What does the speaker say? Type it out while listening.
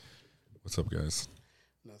What's up, guys?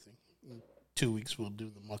 Nothing. In 2 weeks, we'll do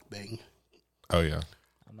the mukbang. Oh, yeah.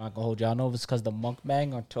 I'm not gonna hold y'all. I know if it's because the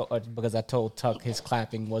mukbang or because I told Tuck his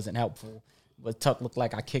clapping wasn't helpful. But Tuck looked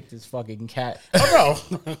like I kicked his fucking cat. Oh,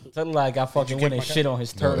 no. Tuck looked like I fucking went and shit on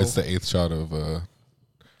his turtle. No, it's the 8th shot of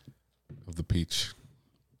the peach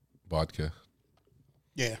vodka.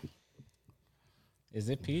 Yeah. Is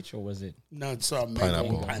it peach or was it No, it's Pineapple.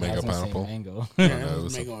 mango. I Mango was gonna say pineapple. mango. Yeah, No, it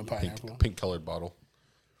was mango a and pineapple. pink-colored bottle.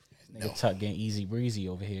 Nigga Tuck getting easy breezy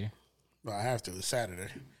over here. Well, I have to. It's Saturday.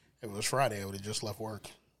 If it was Friday, I would have just left work.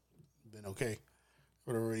 Been okay.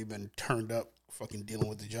 Would have already been turned up fucking dealing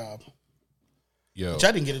with the job. Yo, Which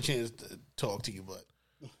I didn't get a chance to talk to you, but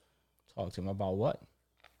Talk to him about what?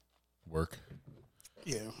 work.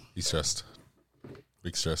 yeah. He's stressed.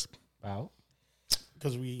 Big stress. About?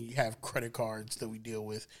 Because we have credit cards that we deal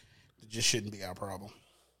with that just shouldn't be our problem.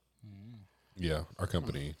 Yeah, our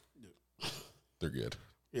company, they're good.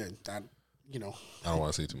 Yeah, I I don't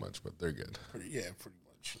want to say too much, but they're good. pretty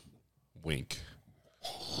much. Wink.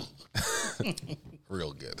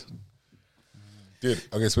 Real good. Dude,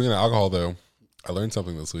 okay, speaking of alcohol, though, I learned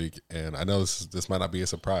something this week, and I know this might not be a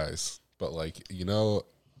surprise, but, like,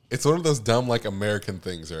 it's one of those dumb, like, American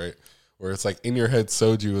things, right? Where it's, like, in your head,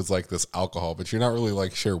 soju is, like, this alcohol, but you're not really,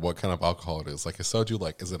 like, sure what kind of alcohol it is. Like, is soju,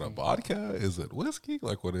 like, is it a vodka? Is it whiskey?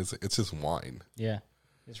 Like, what is it? It's just wine. Yeah.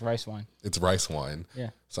 It's rice wine. It's rice wine.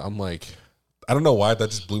 Yeah. So I'm like, I don't know why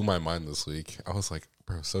that just blew my mind this week. I was like,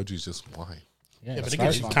 bro, soju's just wine. Yeah, it's but it rice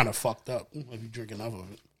gets you wine. kind of fucked up if you drink enough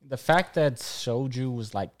of it. The fact that soju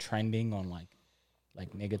was like trending on like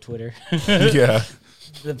nigga Twitter Yeah.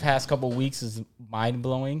 the past couple of weeks is mind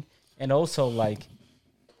blowing, and also like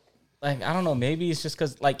I don't know, maybe it's just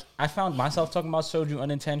because like I found myself talking about soju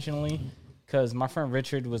unintentionally because my friend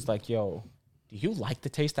Richard was like, "Yo, do you like the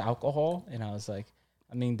taste of alcohol?" And I was like,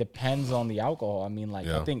 "I mean, depends on the alcohol. I mean, like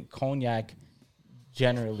Yeah. I think cognac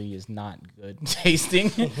generally is not good tasting,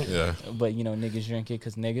 Yeah. but niggas drink it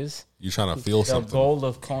because niggas." You're trying to feel The something. goal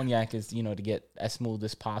of cognac is, to get as smooth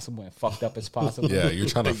as possible and fucked up as possible. Yeah, you're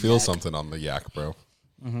trying to feel something on the yak, bro.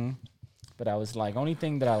 But I was like, only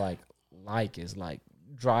thing that I like is like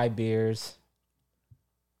dry beers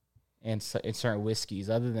and certain whiskeys.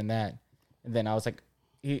 Other than that, and then I was like,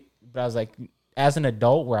 as an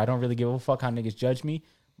adult, where I don't really give a fuck how niggas judge me.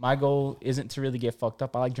 My goal isn't to really get fucked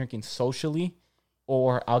up. I like drinking socially,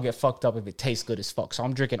 or I'll get fucked up if it tastes good as fuck. So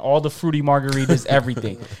I'm drinking all the fruity margaritas,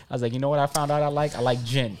 everything. I was like, you know what I found out I like? I like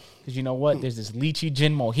gin. Because you know what? There's this lychee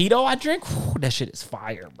gin mojito I drink. Whew, that shit is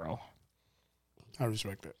fire, bro. I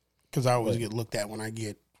respect that. Because I always get looked at when I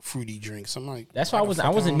get fruity drinks. I'm like, That's why I the wasn't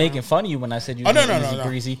fuck making around? fun of you when I said you Oh, no, was no, easy no.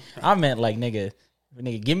 breezy. I meant like, nigga,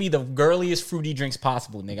 give me the girliest fruity drinks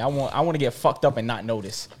possible, nigga. I want to get fucked up and not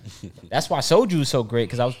notice. That's why soju is so great,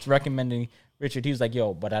 because I was recommending Richard. He was like,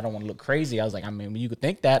 yo, but I don't want to look crazy. I was like, I mean, you could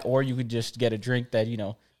think that, or you could just get a drink that,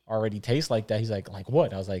 already tastes like that. He's like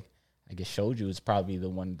what? I was like, I guess soju is probably the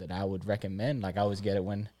one that I would recommend. Like, I always get it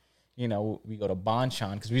when, we go to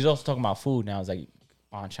Bonchon, because we was also talking about food now. I was like,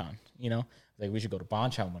 Bonchon, like we should go to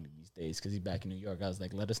Bonchon one of these days, because he's back in New York. I was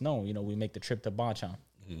like, let us know, we make the trip to Bonchon.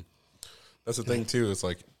 That's the thing, too. It's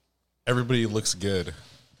like everybody looks good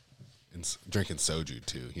in drinking soju,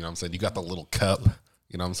 too. You know what I'm saying? You got the little cup.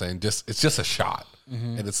 You know what I'm saying? It's just a shot.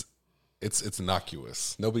 And it's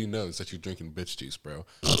innocuous. Nobody knows that you're drinking bitch juice, bro.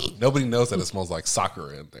 Nobody knows that it smells like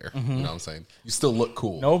soccer in there. You know what I'm saying? You still look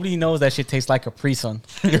cool. Nobody knows that shit tastes like Capri Sun.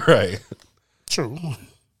 You're right. True.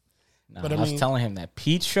 Nah, But I I was mean- telling him that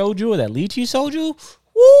peach soju or that lychee soju,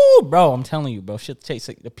 woo, bro. I'm telling you, bro. Shit tastes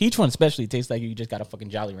like, the peach one especially tastes like you just got a fucking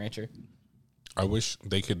Jolly Rancher. I wish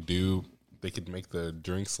they could make the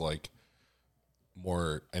drinks like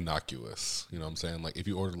more innocuous. You know what I'm saying? Like if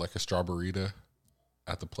you order like a strawberryta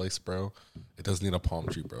at the place, bro, it doesn't need a palm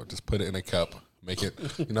tree, bro. Just put it in a cup, make it.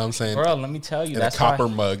 You know what I'm saying? Bro, let me tell you, In that's a copper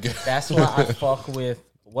why, mug. that's why I fuck with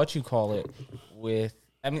what you call it. With,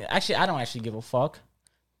 I mean, actually, I don't actually give a fuck,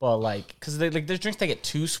 but like, because there's drinks that get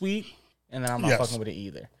too sweet, and then I'm not Yes. fucking with it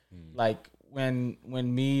either. Like when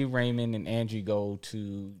me, Raymond, and Angie go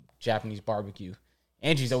to Japanese barbecue,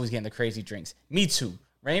 Angie's always getting the crazy drinks. Me too.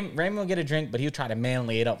 Raymond will get a drink, but he'll try to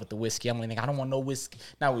manly it up with the whiskey. I'm like, I don't want no whiskey.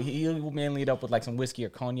 Now, he'll manly it up with like some whiskey or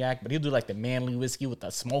cognac, but he'll do like the manly whiskey with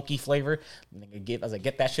the smoky flavor. I was like,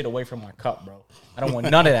 get that shit away from my cup, bro. I don't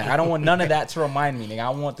want none of that. I don't want none of that to remind me, nigga.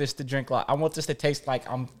 I want this to drink like, I want this to taste like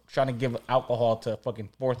I'm trying to give alcohol to a fucking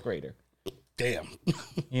fourth grader. Damn.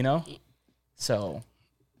 So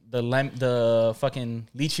the fucking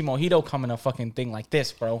lychee mojito come in a fucking thing like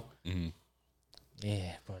this, bro. Mm-hmm.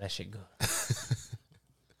 Yeah, bro, that shit good.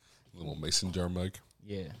 Little mason jar mug.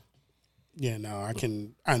 Yeah. Yeah, no, I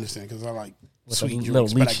understand because I like with sweet a little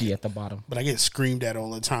drinks, lychee at the bottom. but I get screamed at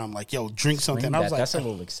all the time. Like, yo, drink something. Scream I was that, like, that's a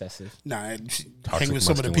little excessive. nah. Hang with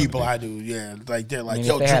some of the people I do. Yeah, like they're I like, mean,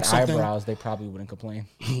 yo, if they drink had something. eyebrows, they probably wouldn't complain.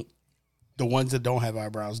 The ones that don't have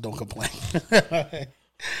eyebrows don't complain.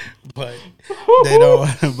 But they don't.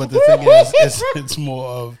 But the thing is, it's more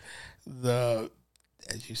of the,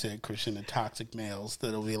 as you said, Christian, the toxic males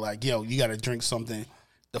that'll be like, yo, you got to drink something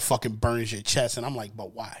that fucking burns your chest. And I'm like,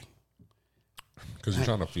 but why? Because you're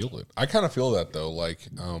trying to feel it. I kind of feel that though. Like,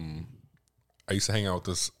 I used to hang out with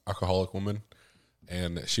this alcoholic woman,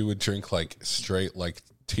 and she would drink like straight like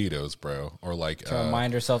Tito's, bro, or like To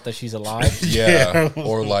remind herself that she's alive. yeah,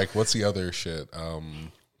 or like what's the other shit?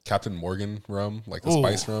 Captain Morgan rum, like the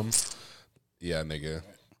spice rum. Yeah, nigga.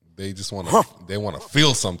 They just want to. They want to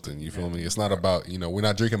feel something. You feel me? It's not about we're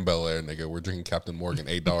not drinking Bel Air, nigga. We're drinking Captain Morgan,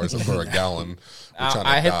 $8 for a gallon.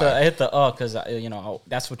 I hit the because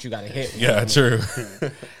that's what you got to hit. Yeah, true.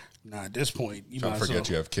 Nah, at this point, you Don't might as forget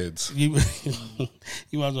well, you have kids. you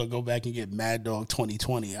might as well go back and get Mad Dog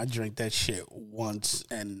 2020. I drank that shit once,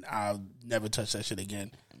 and I'll never touch that shit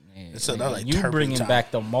again. So that like you bringing turpentine.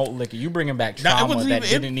 back the malt liquor. You bringing back Nah, it trauma wasn't that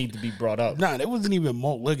even- didn't need to be brought up. Nah, it wasn't even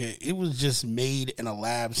malt liquor. It was just made in a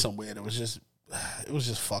lab somewhere. It was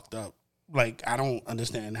just fucked up. Like, I don't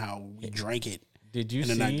understand how we drank it. Did you in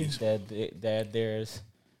the see 90s. that there's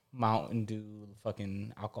Mountain Dew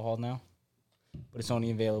fucking alcohol now? But it's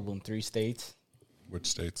only available in 3 states: Which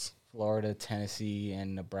states? Florida, Tennessee,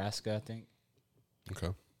 and Nebraska, I think. Okay.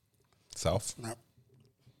 South.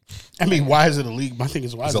 I mean, why is it illegal? My thing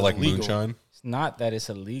is, why Is is it it like illegal? moonshine? It's not that it's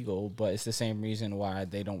illegal, but it's the same reason why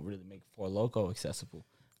they don't really make Four Loko accessible,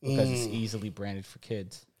 because it's easily branded for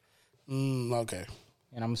kids. Okay.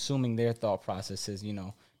 And I'm assuming their thought process is,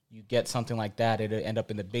 you get something like that, it'll end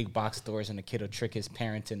up in the big box stores, and the kid will trick his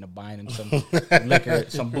parents into buying him some liquor,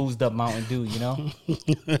 some boozed up Mountain Dew,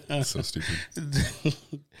 That's so stupid.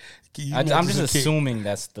 Can you I'm imagine just some kid- assuming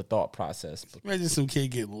that's the thought process. But Imagine some kid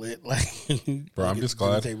get lit, like, Bro, I'm get just to the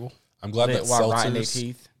glad. table. I'm glad that while rotting their seltzers.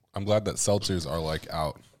 teeth. I'm glad that seltzers are like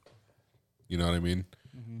out. You know what I mean?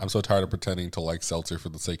 I'm so tired of pretending to like seltzer for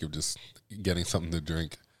the sake of just getting something to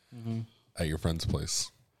drink at your friend's place.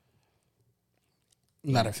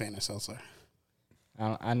 Not a fan of seltzer.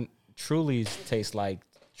 I truly tastes like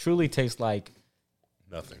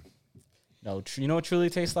Nothing. no. You know what truly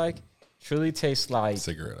tastes like? Truly tastes like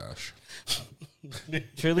Cigarette ash.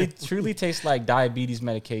 truly tastes like diabetes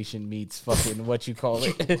medication meets fucking what you call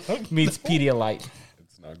it meets Pedialyte.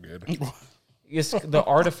 It's not good. It's the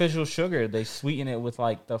artificial sugar. They sweeten it with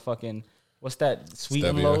like the fucking what's that sweet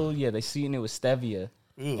and Stevia. low? Yeah, they sweeten it with stevia,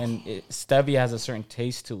 and stevia has a certain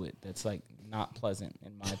taste to it that's like not pleasant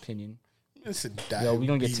in my opinion. It's a Yo, we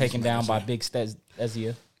gonna get diabetes taken down by medicine. Big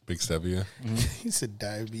Stevia. Big stevia. He said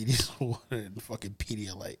diabetes water and fucking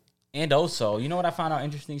Pedialyte. And also, you know what I found out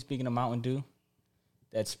interesting? Speaking of Mountain Dew,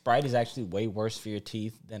 that Sprite is actually way worse for your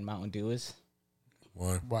teeth than Mountain Dew is.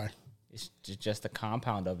 Why? Why? It's just a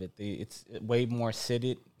compound of it. It's way more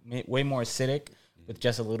acidic, with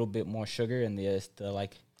just a little bit more sugar, and the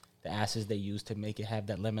acids they use to make it have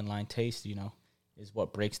that lemon lime taste. Is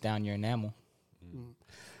what breaks down your enamel. Well,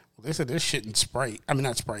 they said there's shit in Sprite. I mean,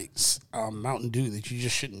 not Sprite. Mountain Dew that you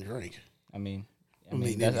just shouldn't drink. I mean,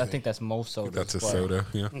 mean, I anyway. think that's most sodas. That's a but, soda.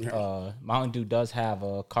 Yeah. Mountain Dew does have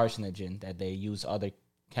a carcinogen that they use other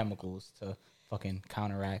chemicals to fucking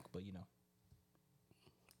counteract, but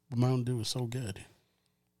But Mountain Dew is so good.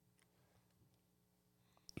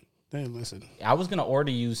 Hey, listen. I was gonna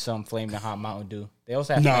order you some Flamin' Hot Mountain Dew. They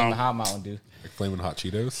also have No. Flamin' Hot Mountain Dew. Like flaming hot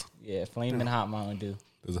Cheetos. Yeah, Flamin' Hot Mountain Dew.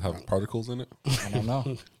 Does it have particles in it? I don't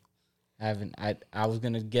know. I was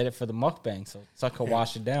gonna get it for the mukbang, so I could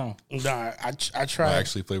wash it down. Nah, I I tried.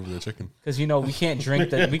 actually flavor the chicken. Cause we can't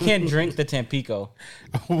drink the Tampico.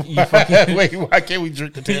 You fucking, Wait, why can't we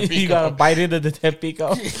drink the Tampico? you gotta bite into the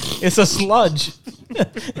Tampico. It's a sludge.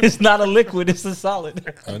 It's not a liquid. It's a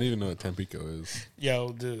solid. I don't even know what Tampico is.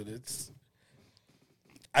 Yo, dude, it's.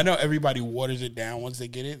 I know everybody waters it down once they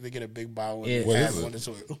get it. They get a big bottle and What add is it? one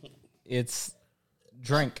into it. It's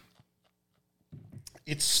drink.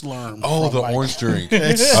 It's Slurm. Oh, from, the like- orange drink.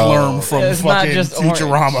 It's Oh. Slurm from It's not fucking just orange.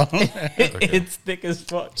 Futurama. It's thick as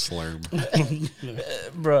fuck, Slurm.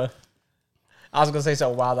 bruh. I was gonna say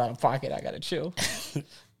something wild out of pocket. I gotta chill.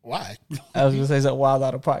 Why? I was gonna say something wild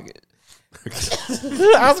out of pocket.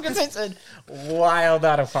 I was gonna say something wild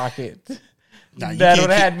out of pocket. Nah, you That can't would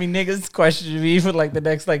have had me niggas questioning me for like the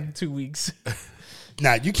next 2 weeks.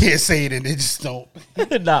 Nah, you can't say it and they just don't.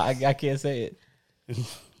 Nah, I can't say it.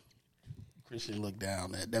 Christian looked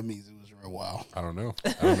down. That means it was real wild. I don't know.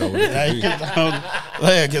 I don't know what it could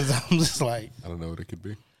be. Because I'm just like, I don't know what it could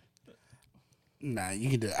be. Nah, you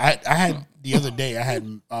can do it. I had the other day. I had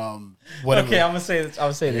whatever. Okay, I'm gonna say this.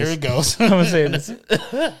 I'll say this. Here it goes. I'm gonna say this.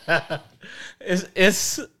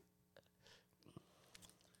 It's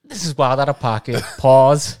this is wild out of pocket.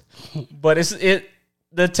 Pause. But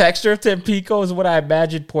the texture of Tampico is what I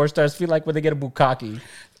imagine porn stars feel like when they get a bukkake.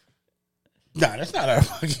 Nah, that's not our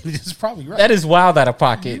fucking. It's probably right. That is wild out of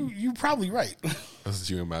pocket. You probably right. That's what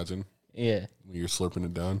you imagine. Yeah. When you're slurping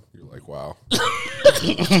it down, you're like, wow.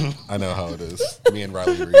 I know how it is. Me and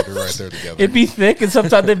Riley Reid are right there together. It'd be thick and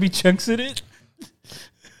sometimes there'd be chunks in it.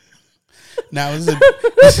 Now is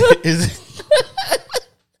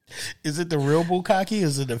it the real bukkake? Or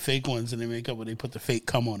is it the fake ones that they make up when they put the fake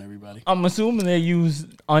cum on everybody? I'm assuming they use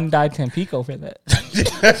undyed Tampico for that.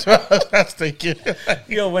 That's what I was thinking.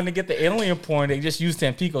 When they get the alien porn, they just use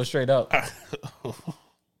Tampico straight up.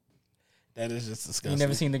 That is just disgusting. You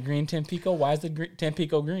never seen the green Tampico? Why is the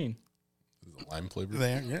Tampico green? Is it lime flavor?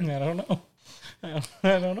 There, yeah. I don't know.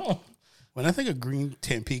 I don't know. When I think of green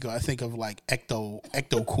Tampico, I think of like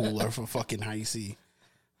Ecto Cooler for fucking Hi-C.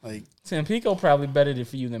 Like Tampico probably better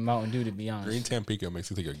for you than Mountain Dew, to be honest. Green Tampico makes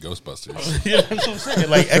you think of Ghostbusters. yeah, that's what I'm saying.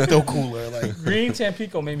 Like Ecto Cooler. Like Green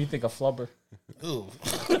Tampico made me think of Flubber. ooh.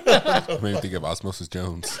 Made me think of Osmosis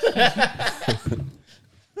Jones.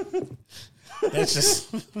 That's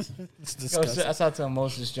just it's disgusting. I saw to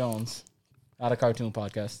Moses Jones, not a cartoon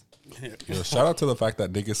podcast. Yo, shout out to the fact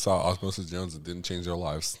that niggas saw Osmosis Jones and didn't change their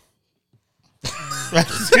lives.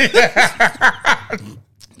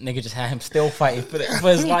 Nigga just had him still fighting for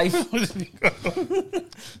his life.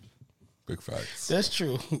 Big facts. That's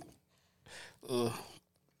true. I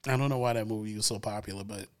don't know why that movie was so popular,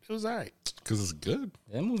 but it was all right. Because it's good.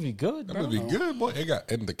 That movie good. That movie good, boy. It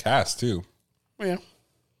got in the cast too. Yeah.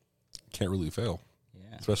 Can't really fail.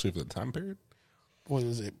 Yeah. Especially for the time period. What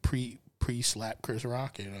is it? Pre-slap Chris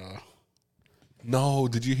Rock and No,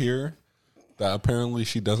 did you hear that apparently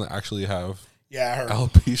she doesn't actually have yeah, I heard.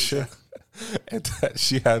 alopecia? And that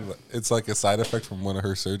she had, it's like a side effect from one of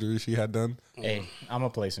her surgeries she had done. Hey, I'm gonna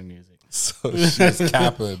play some music. So she's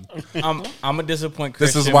capping. I'm gonna disappoint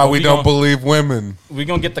Christian. This is why but we don't believe women. We're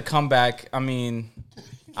gonna get the comeback. I mean,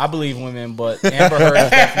 I believe women, but Amber Heard is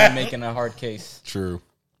definitely making a hard case. True.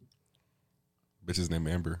 Bitch's name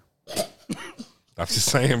Amber. I'm just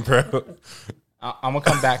saying, bro. I'm gonna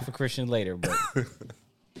come back for Christian later, but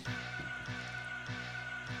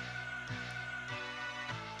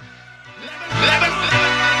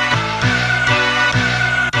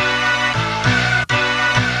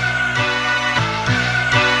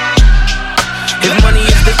If money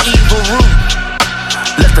is the evil root,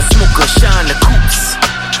 let the smoker shine the coops.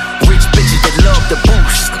 Rich bitches that love the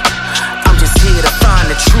boost. I'm just here to find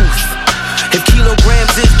the truth. If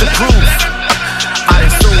kilograms is the proof, I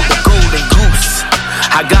done sold the golden goose.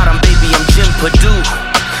 I got 'em, baby, I'm Jim Purdue.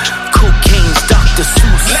 Cocaine's Dr.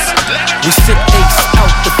 Seuss. We sip ace out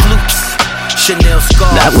the flutes. Chanel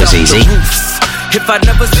scarves That was out easy. the roofs. If I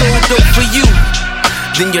never sold dope for you,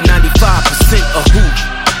 then you're 95% a who.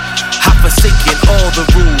 I forsaken all the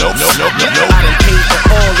rules. I done paid for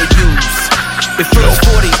all the use. If first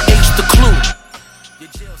 40 H the clue.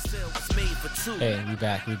 Your jail cell was made for two. hey, we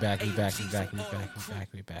back. Hey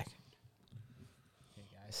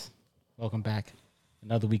guys, welcome back.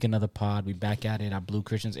 Another week, another pod. We back at it. I blew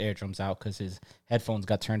Christian's eardrums out because his headphones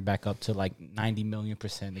got turned back up to like 90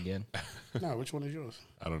 million% again. No, which one is yours?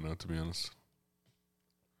 I don't know, to be honest.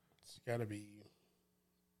 It's gotta be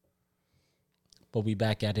But we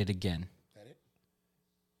back at it again. that it?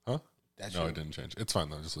 Huh? That's No, you. it didn't change. It's fine,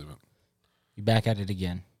 though. Just leave it. We back at it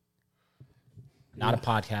again. Not a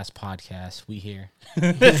podcast. We here.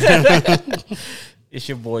 It's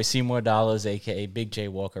your boy Seymour Dollars, aka Big J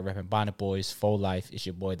Walker, repping Bonnet Boys, Faux Life. It's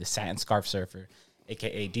your boy the Satin Scarf Surfer,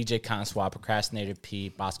 aka DJ Con Swap, Procrastinator P,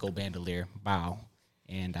 Bosco Bandolier, Bow.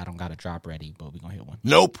 And I don't got a drop ready, but we gonna hit one.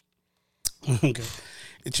 Nope. Okay.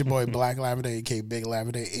 It's your boy Black Lavender, aka Big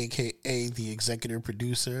Lavender, aka the executive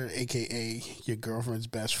producer, aka your girlfriend's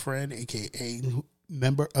best friend, aka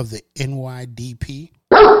member of the NYDP.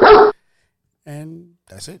 And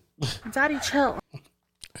that's it. Daddy, chill.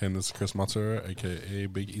 And this is Chris Matsura, a.k.a.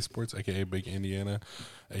 Big Esports, a.k.a. Big Indiana,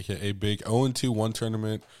 a.k.a. Big 0-2 one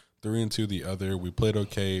tournament, 3-2 the other. We played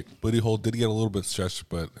okay. Booty hole did get a little bit stretched,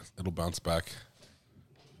 but it'll bounce back.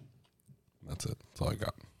 That's it. That's all I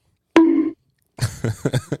got.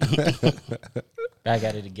 Back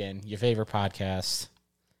at it again. Your favorite podcast.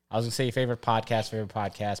 I was gonna say your favorite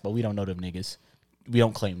podcast, but we don't know them niggas. We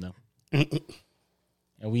don't claim them.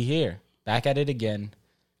 And we here. Back at it again.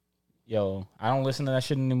 Yo, I don't listen to that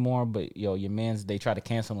shit anymore, but yo, your mans, they try to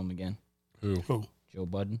cancel him again. Who? Joe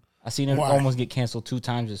Budden. I seen him Why? almost get canceled 2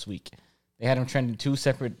 times this week. They had him trending 2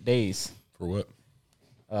 separate days. For what?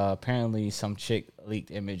 Apparently, some chick leaked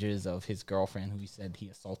images of his girlfriend who he said he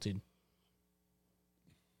assaulted.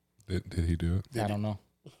 Did he do it? I don't know.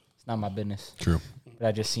 It's not my business. True. But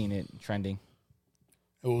I just seen it trending.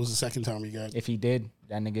 It was the second time you got. If he did,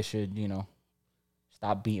 that nigga should,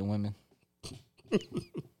 stop beating women.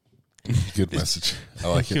 Good message. I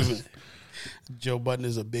like it. Joe Budden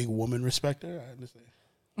is a big woman respecter. I understand.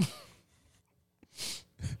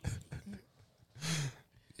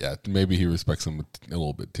 Yeah, maybe he respects him a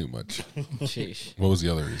little bit too much. Sheesh. What was the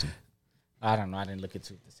other reason? I don't know. I didn't look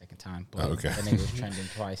into it the second time. But Oh, okay. that nigga was trending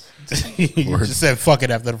twice. You just said fuck it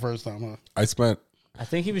after the first time, huh? I spent I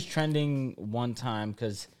think he was trending one time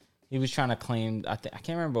because he was trying to claim. I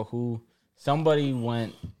can't remember who. Somebody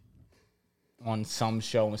went on some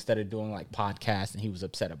show instead of doing like podcasts, and he was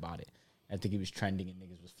upset about it. I think he was trending, and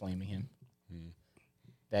niggas was flaming him.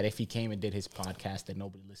 That if he came and did his podcast, that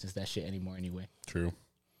nobody listens to that shit anymore anyway. true.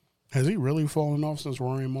 Has he really fallen off since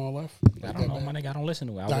Rory and Maul left? I don't know, my nigga. I don't listen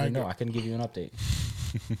to it. I wouldn't know. I couldn't give you an update.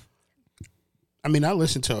 I mean, I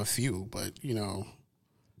listened to a few, but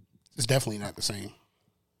it's definitely not the same.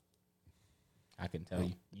 I can tell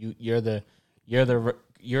you. You're the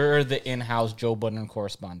in-house Joe Budden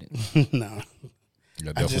correspondent. No.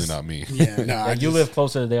 Yeah, definitely not me. Yeah, no. Like, you live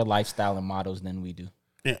closer to their lifestyle and mottos than we do.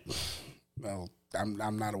 Yeah. Well,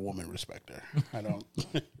 I'm not a woman respecter. I don't.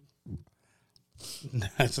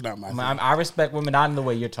 That's not my thing. I respect women not in the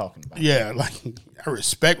way you're talking about. Yeah, like I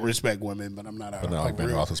respect women, but I'm not a. But not like Ben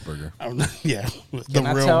real, Roethlisberger. I'm not, yeah, the Can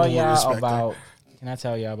I real tell woman y'all respecter. about? Can I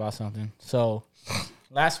tell y'all about something? So,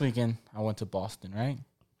 last weekend I went to Boston. Right,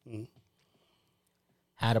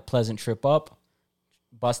 had a pleasant trip up.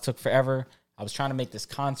 Bus took forever. I was trying to make this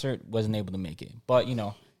concert, wasn't able to make it. But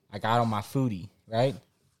I got on my foodie, right,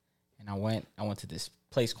 and I went to this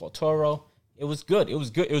place called Toro. It was good. It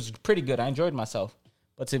was good. It was pretty good. I enjoyed myself.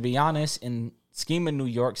 But to be honest, in scheme of New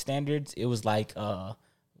York standards, it was like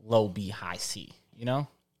low B, high C.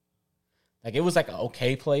 Like it was like an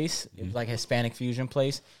okay place. It was like a Hispanic fusion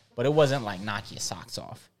place, but it wasn't like knock your socks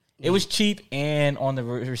off. It was cheap, and on the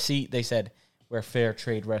receipt they said we're a fair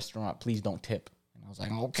trade restaurant. Please don't tip. And I was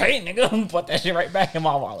like, okay, nigga, put that shit right back in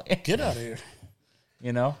my wallet. Get out of here.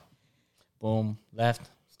 Boom, left.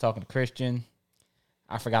 Was talking to Christian.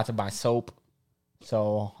 I forgot to buy soap.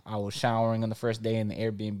 So I was showering on the first day in the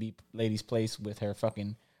Airbnb lady's place with her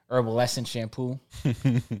fucking Herbal Essence shampoo.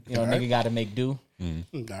 Nigga got to make do. All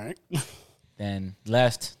right. Then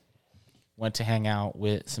left, went to hang out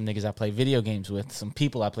with some niggas I play video games with, some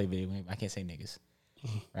people I play video games. I can't say niggas,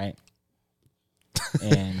 right?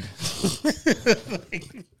 And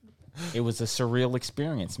it was a surreal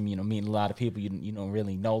experience. Meeting a lot of people you don't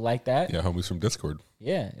really know like that. Yeah, homies from Discord.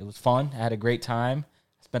 Yeah, it was fun. I had a great time.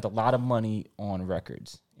 Spent a lot of money on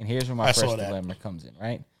records, and here's where my first dilemma comes in.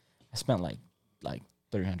 Right, I spent like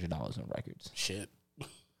 $300 on records. Shit.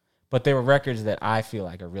 But they were records that I feel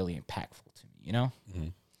like are really impactful to me. Mm-hmm.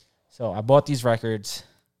 So I bought these records,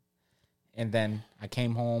 and then I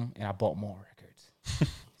came home and I bought more records.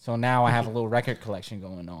 So now I have a little record collection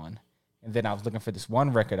going on, and then I was looking for this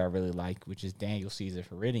one record I really like, which is Daniel Caesar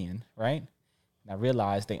Floridian, right? And I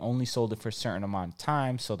realized they only sold it for a certain amount of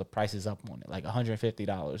time, so the price is up on it, like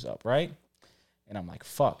 $150 up, right? And I'm like,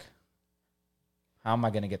 fuck. How am I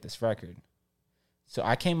going to get this record? So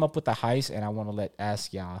I came up with the heist, and I want to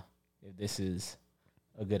ask y'all if this is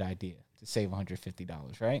a good idea to save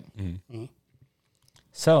 $150, right? Mm-hmm.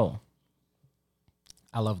 So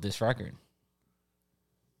I love this record.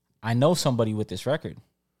 I know somebody with this record.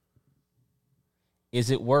 Is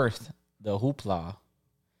it worth the hoopla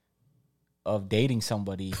of dating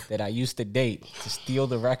somebody that I used to date to steal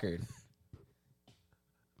the record?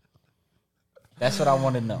 That's what I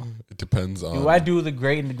want to know. It depends on. Do I do the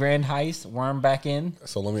grand heist, worm back in,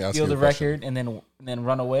 So let me ask steal you the a question. record, and then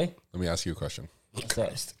run away? Let me ask you a question. What's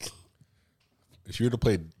up? If you were to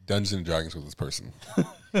play Dungeons and Dragons with this person,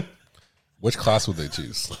 which class would they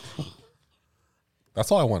choose? That's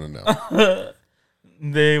all I want to know.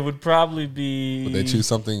 They would probably be. Would they choose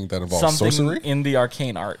something that involves something sorcery? in the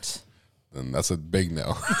arcane arts. Then that's a big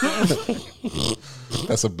no.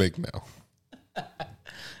 That's a big no.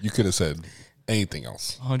 You could have said anything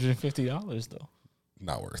else. $150 though,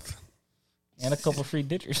 Not worth. and a couple free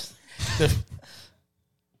ditchers.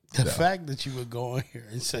 The fact that you would go in here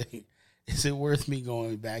and say, is it worth me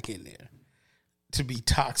going back in there to be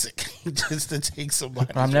toxic just to take somebody?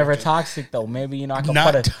 But I'm never toxic though. Maybe I can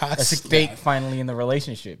Not put a toxic, stake man. finally in the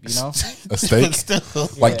relationship. A But steak? still,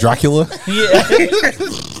 Like Dracula? Yeah.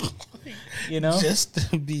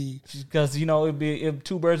 just to be. Because it'd be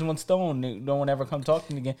two birds in one stone. No one ever come talk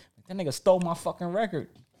to me again. That nigga stole my fucking record.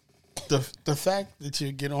 The fact that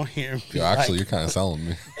you get on here and be Yo, actually, you're kind of selling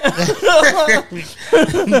me. the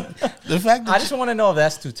fact that I just want to know if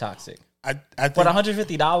that's too toxic. I But think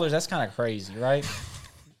 $150, that's kind of crazy, right?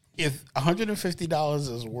 if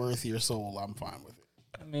 $150 is worth your soul, I'm fine with it.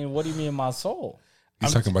 I mean, what do you mean my soul?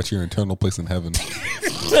 He's talking about your eternal place in heaven.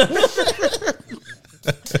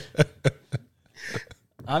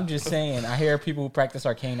 I'm just saying, I hear people who practice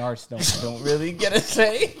arcane arts don't really get a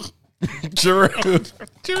say. True.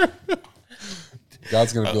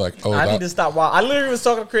 God's gonna be like, oh, I need to stop while I literally was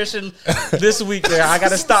talking to Christian this week there. I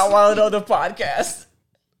gotta stop wilding on the podcast.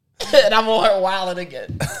 And I'm on her wilding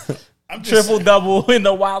again. I'm just Triple double in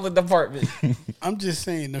the wilding department. I'm just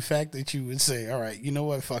saying the fact that you would say, all right, you know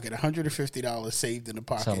what, fuck it, $150 saved in the It's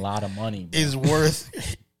pocket a lot of money, bro. is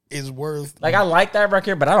worth Like, I like that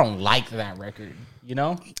record, but I don't like that record. You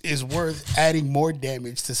know? is worth adding more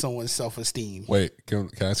damage to someone's self-esteem. Wait, can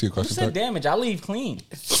I ask you a Who question? said Tuck? damage? I leave clean.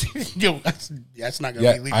 Yo, that's not gonna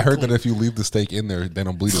Yeah, be legal. I heard clean. that if you leave the steak in there, they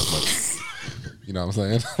don't bleed as much. You know what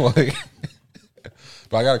I'm saying? Like,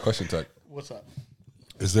 but I got a question, Tuck. What's up?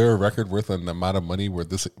 Is there a record worth an amount of money where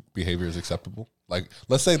this behavior is acceptable? Like,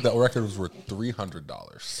 let's say the record was worth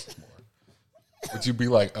 $300. Would you be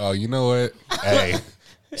like, oh, you know what? Hey,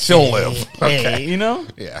 she'll live. Hey, you know?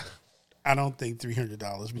 Yeah. I don't think $300.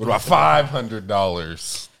 What about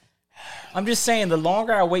 $500? I'm just saying, the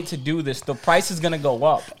longer I wait to do this, the price is going to go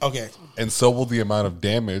up. Okay, And so will the amount of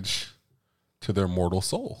damage to their mortal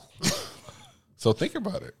soul. So think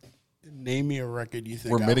about it. name me a record you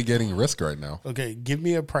think We're mitigating risk right now. Okay, give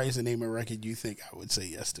me a price and name a record you think I would say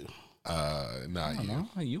yes to. Not you. No,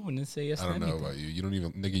 you wouldn't say yes I to don't know anything. about you. You don't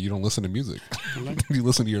even, nigga, you don't listen to music. You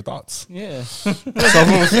listen to your thoughts. Yeah. So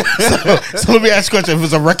let me ask you a question. If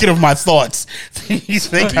it's a record of my thoughts, you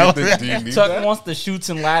think I would, Do you need Tuck that? wants the Shoots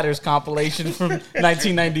and Ladders compilation from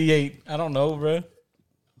 1998. I don't know, bro.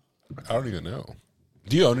 I don't even know.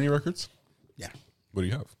 Do you own any records? yeah, What do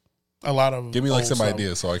you have? a lot of Give me like old some stuff.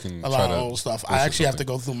 ideas so I can A try lot to of old stuff. I listen actually have to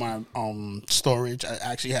something. go through my storage. I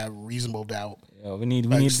actually have Reasonable Doubt. Yo, we need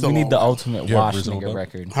still the on. ultimate You have wash Reasonable nigga Doubt?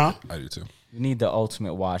 record. Huh? I do too. We need the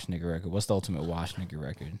ultimate wash nigga record. What's the ultimate wash nigga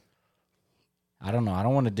record? I don't know. I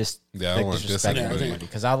don't want to Yeah, I don't wanna diss disrespect anybody. anybody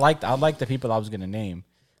because I like the people I was gonna name,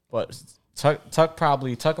 but Tuck could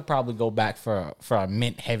probably go back for a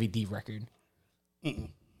mint Heavy D record.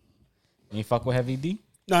 You fuck with Heavy D?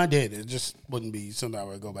 No, I did. It just wouldn't be something I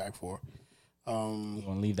would go back for. You want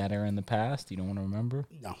to leave that era in the past? You don't want to remember?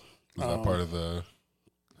 No. Was that part of the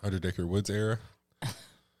 100 Acre Woods era?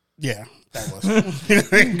 Yeah, that was.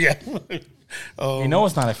 Yeah. You know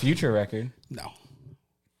it's not a Future record. No.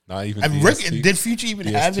 Not even Did DST? Future even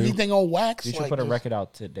have DS2? anything on wax? Future put a record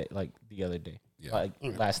out today, like the other day, Yeah. like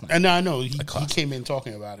last night. And I know he came in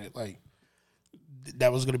talking about it. Like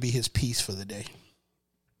that was going to be his piece for the day.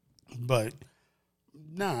 But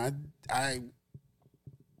nah, I'm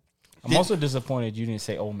also disappointed you didn't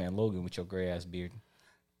say Old Man Logan with your gray ass beard.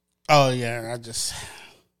 oh yeah,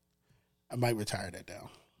 I might retire that now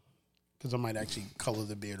because I might actually color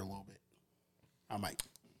the beard a little bit. I might.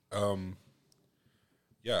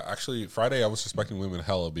 Yeah, actually, Friday I was respecting women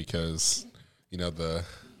hella because, you know,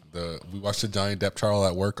 we watched the Johnny Depp trial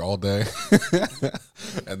at work all day,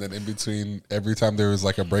 and then in between, every time there was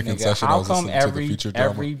like a break-in session, I How was come listening to the Future drama.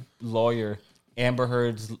 every lawyer Amber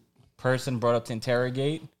Heard's person brought up to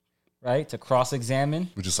interrogate, right, to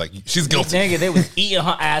cross-examine? Which is like, she's guilty. Nigga, they was eating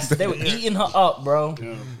her ass. They were eating her up, bro.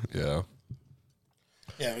 Yeah.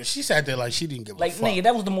 Yeah, she sat there like she didn't give Like, a fuck. nigga,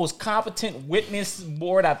 that was the most competent witness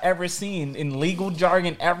board I've ever seen in legal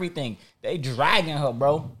jargon, everything. They dragging her,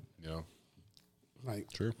 bro. Yeah.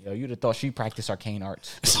 Like, True. Yo, you'd have thought she practiced arcane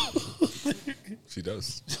arts. She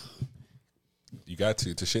does. You got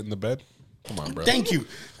to shit in the bed? Come on, bro. thank you,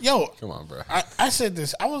 yo. Come on, bro. I said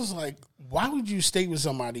this. I was like, why would you stay with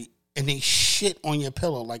somebody and they shit on your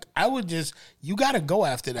pillow? Like, I would just, you got to go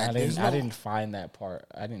after that. I didn't find that part.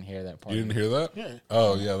 I didn't hear that part. You didn't hear that? Yeah.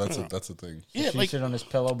 Oh, yeah, that's a thing. Yeah, She like, shit on his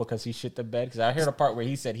pillow because he shit the bed? Because I heard a part where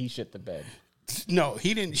he said he shit the bed. no,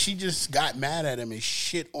 he didn't. She just got mad at him and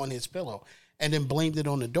shit on his pillow and then blamed it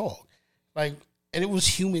on the dog. Like, and it was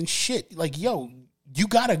human shit. Like, yo, you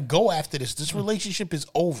got to go after this. This relationship is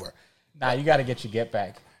over. Nah, you got to get your get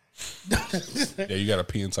back. Yeah, you got to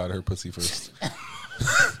pee inside her pussy first.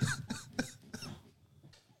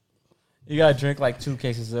 You got to drink like 2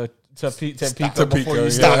 cases of Tampico before Tampico, you yeah.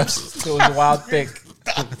 stop. So it's wild thick.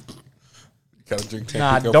 Got to drink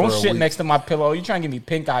Nah, Tampico don't for a shit week. next to my pillow. You trying to give me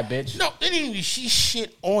pink eye, bitch. No, it didn't even, she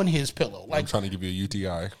shit on his pillow. I'm Like, trying to give you a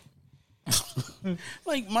UTI.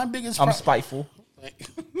 like my biggest I'm spiteful.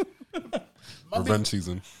 Revenge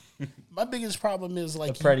season. my biggest problem is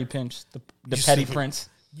like The petty pinch. The You petty stupid. prince.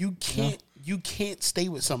 You can't stay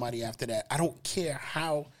with somebody after that. I don't care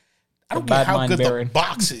how. I don't Bad care how mind good bearing. the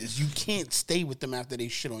box is. You can't stay with them after they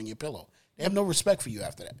shit on your pillow. They have no respect for you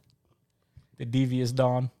after that. The devious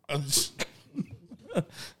Dawn.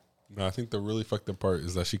 No, I think the really fucked up part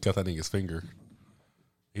is that she cut that nigga's finger.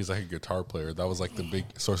 He's like a guitar player. That was like the big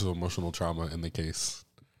source of emotional trauma in the case.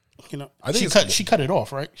 You know, I think she cut it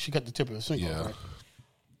off, right? She cut the tip of his finger Yeah. off, right?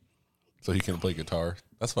 So he can play guitar.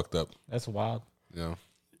 That's fucked up. That's wild. Yeah.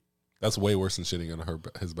 That's way worse than shitting on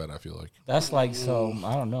his bed, I feel like. That's like some.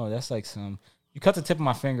 I don't know. That's like some. You cut the tip of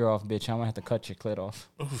my finger off, bitch. I'm gonna have to cut your clit off.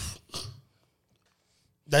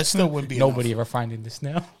 That still wouldn't be Nobody ever finding this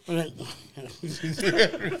now. enough.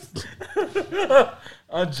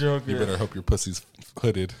 I'm joking. You better hope your pussy's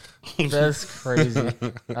hooded. That's crazy.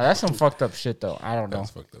 That's some fucked up shit, though. I don't know.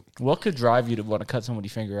 That's fucked up. What could drive you to want to cut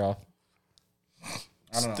somebody's finger off?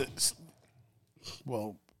 I don't know.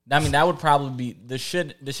 Well, I mean, that would probably be the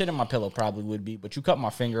shit. The shit in my pillow probably would be. But you cut my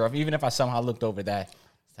finger off, even if I somehow looked over that,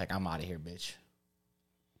 it's like I'm out of here, bitch.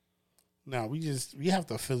 no, we have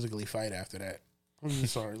to physically fight after that. I'm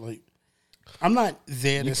just sorry. Like, I'm not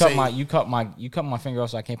there You to cut say. my you cut my finger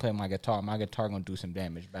off, so I can't play my guitar. My guitar gonna do some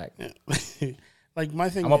damage back. Like my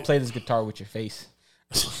thing. I'm gonna play this guitar with your face.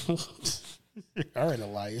 All right,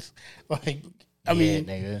 Elias. Like, I mean,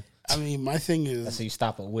 nigga. I mean, my thing That's is. how you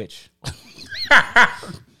stop a witch.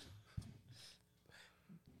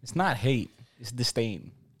 It's not hate. It's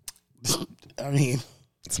disdain. I mean,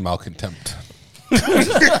 It's malcontempt.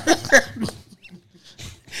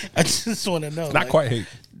 I just want to know. Not quite hate.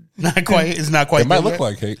 Not quite. It's not quite. It might there look yet.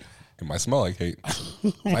 like hate. It might smell like hate.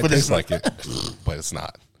 It might But it's taste like it. But it's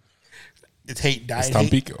not. It's hate. Diet It's hate.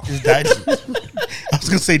 Tampico. It's diet. I was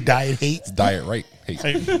gonna say diet hate. It's diet right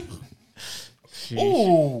hate.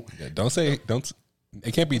 Ooh, Yeah, don't say don't.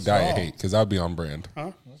 It can't be diet hate because that would be on brand.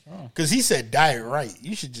 because he said diet right.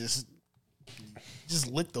 You should just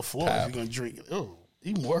lick the floor if you're gonna drink it. Oh,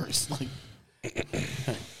 even worse. Like,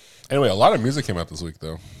 Anyway, a lot of music came out this week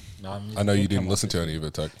though. No, I know you didn't listen to any of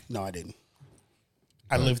it, Tuck. no, I didn't.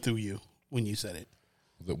 I lived through you when you said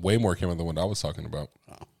it. Way more came out than what I was talking about.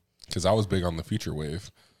 Because I was big on the future wave.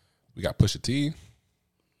 We got Pusha T.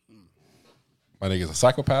 My nigga's a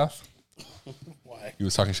psychopath. Why? He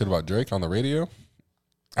was talking shit about Drake on the radio.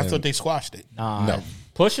 I thought they squashed it. No.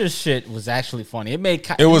 Pusha's shit was actually funny. It made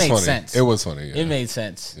It was made funny. sense. It was funny. Yeah. It made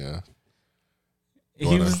sense. Yeah.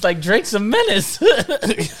 He was like, Drake's a menace.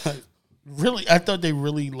 Really, I thought they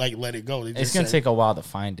really like let it go. They just It's gonna said- take a while to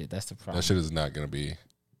find it. That's the problem. That shit is not gonna be.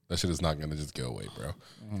 That shit is not gonna just go away, bro.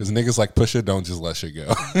 Because niggas like Pusha don't just let shit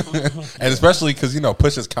go, and especially because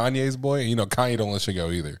Pusha's Kanye's boy, and Kanye don't let shit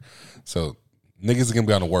go either. So niggas are gonna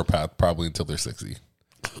be on a warpath probably until they're 60,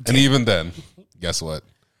 and even then, guess what?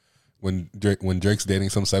 When Drake's dating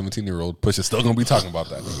some 17-year-old, Pusha's still gonna be talking about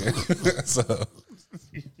that nigga. So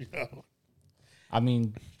I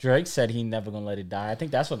mean, Drake said he never gonna let it die. I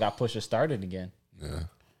think that's what got Pusha started again. yeah.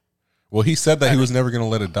 Well, he said that he was never gonna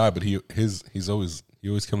let it die, but he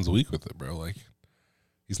always comes weak with it, bro. Like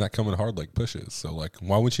he's not coming hard like Pusha is. So like,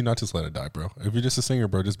 why would you not just let it die, bro? If you're just a singer,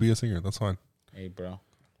 bro, just be a singer. That's fine. Hey, bro.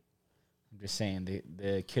 I'm just saying,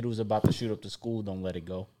 the kid who's about to shoot up the school, don't let it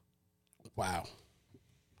go. Wow,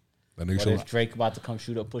 That nigga What should- if Drake about to come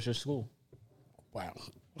shoot up Pusha's school? wow.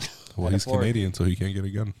 well, he's Metaphor. Canadian, so he can't get a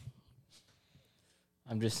gun.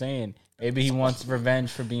 I'm just saying, maybe he wants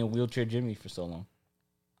revenge for being Wheelchair Jimmy for so long.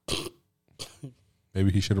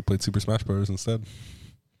 Maybe he should have played Super Smash Bros. Instead.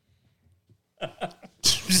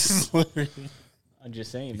 I'm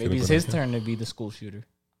just saying, maybe could've it's been his okay. turn to be the school shooter.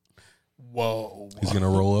 Whoa. He's gonna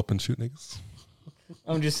roll up and shoot niggas.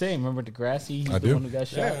 I'm just saying, remember Degrassi? He's I the do. one who got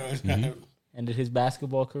shot. Ended his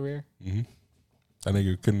basketball career. That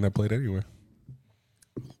nigga couldn't have played anywhere.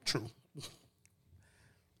 True.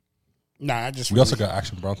 Nah, I just. We also got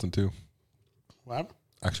Action Bronson too. What?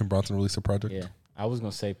 Action Bronson released a project. Yeah, I was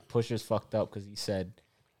gonna say Pusha's fucked up because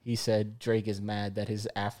he said Drake is mad that his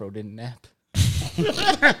afro didn't nap. He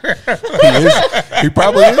is. He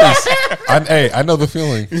probably is. I know the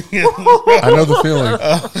feeling. I know the feeling.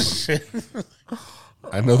 Oh shit.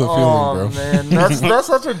 I know the feeling, bro. Man, that's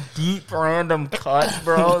such a deep random cut,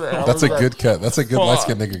 bro. That's a good cut. That's a good light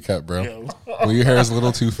skinned nigga cut, bro. Well, your hair is a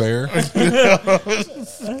little too fair.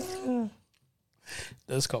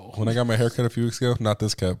 That's cold. When I got my hair cut a few weeks ago, not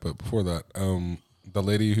this cut, but before that, the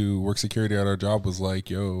lady who works security at our job was like,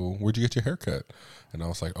 "Yo, where'd you get your hair cut?" And I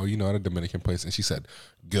was like, "Oh, at a Dominican place." And she said,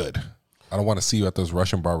 "Good. I don't want to see you at those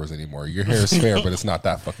Russian barbers anymore. Your hair is fair, but it's not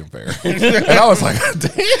that fucking fair." And I was like,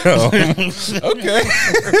 "Damn, okay."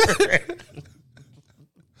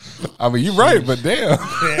 I mean, you're right, but damn.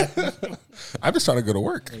 I'm just trying to go to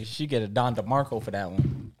work. You should get a Don DeMarco for that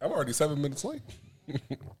one. I'm already 7 minutes late.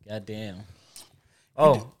 Goddamn.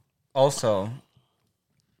 Oh, also,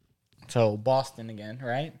 so Boston again,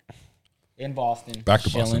 right? In Boston. Back to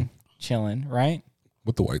Boston. Chilling, right?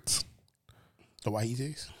 With the whites. The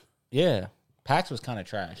Whiteys. Yeah. PAX was kind of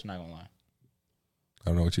trash, not gonna lie. I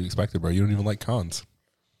don't know what you expected, bro. You don't even like cons.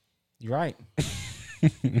 You're right.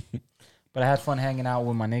 But I had fun hanging out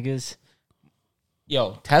with my niggas.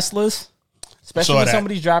 Yo, Teslas, especially when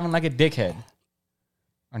somebody's driving like a dickhead,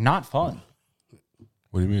 are not fun.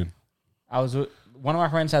 What do you mean? One of my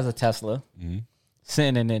friends has a Tesla,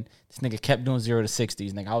 sitting in it. This nigga kept doing 0 to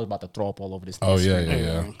 60s. Nigga, I was about to throw up all over this. Oh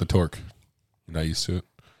yeah. The torque. You're not used to it.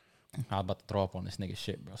 I was about to throw up on this nigga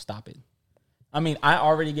shit, bro. Stop it. I mean, I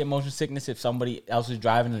already get motion sickness if somebody else is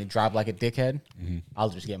driving and they drive like a dickhead. I'll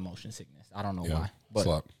just get motion sickness. I don't know why. But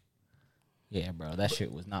slap. Yeah, bro, that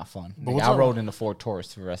shit was not fun. But Nigga, I rode in the Ford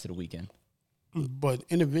Taurus for the rest of the weekend. But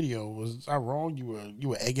in the video, was I wrong? You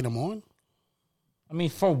were egging him on? I mean,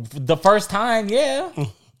 for the first time, yeah.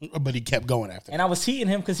 But he kept going after. And I was heating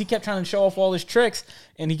him because he kept trying to show off all his tricks,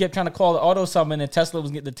 and he kept trying to call the auto summon, and the Tesla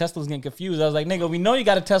was getting confused. I was like, nigga, we know you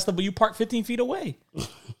got a Tesla, but you parked 15 feet away.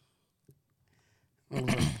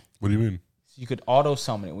 What do you mean? You could auto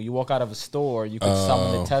summon it. When you walk out of a store, you could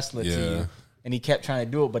summon the Tesla to you. And he kept trying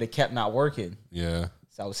to do it, but it kept not working. Yeah.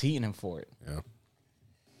 So I was heating him for it. Yeah.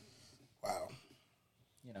 Wow.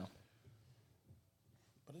 You know.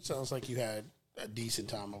 But it sounds like you had a decent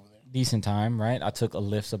time over there. Decent time, right? I took a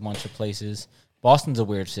Lyft a bunch of places. Boston's a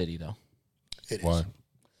weird city, though. It is. Why?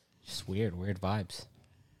 Just weird vibes.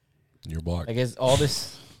 You're blocked. I guess all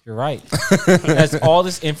this, you're right. There's all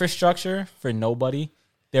this infrastructure for nobody.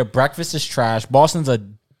 Their breakfast is trash. Boston's a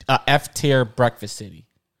F tier breakfast city.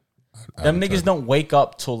 Them niggas don't wake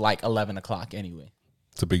up till like 11 o'clock anyway.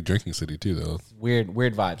 It's a big drinking city too, though. Weird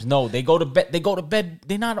vibes. No, they go to bed.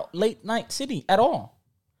 They're not a late night city at all.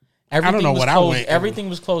 Everything I don't know what I went. Everything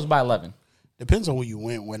was closed by 11. Depends on where you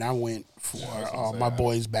went. When I went for my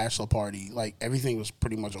boy's bachelor party, like everything was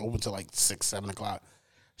pretty much open till like 6, 7 o'clock.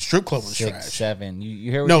 Strip club was 6, trash. 7.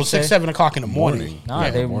 You hear what No, you 6, say? 7 o'clock in the morning. Nah,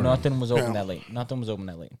 nothing was open that late. Nothing was open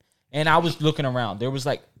that late. And I was looking around. There was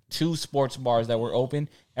like 2 sports bars that were open.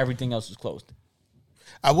 Everything else was closed.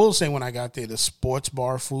 I will say when I got there, the sports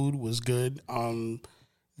bar food was good.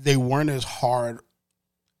 They weren't as hard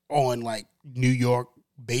on like New York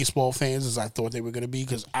baseball fans as I thought they were going to be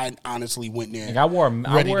because I honestly went there.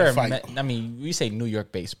 Like I mean, we say New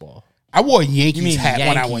York baseball. I wore a Yankees hat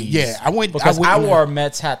when I went. Yeah, I went because I wore a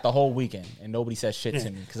Mets hat the whole weekend and nobody said shit to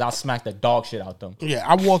me because I smacked the dog shit out them. Yeah,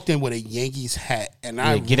 I walked in with a Yankees hat and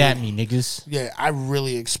get at me, niggas. Yeah, I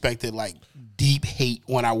really expected like deep hate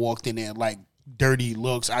when I walked in there, like dirty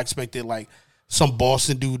looks. I expected like some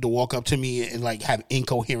Boston dude to walk up to me and like have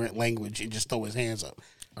incoherent language and just throw his hands up.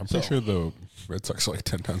 I'm pretty sure the Red Sox are like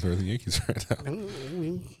 10 times better than the Yankees right now.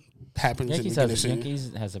 Happens.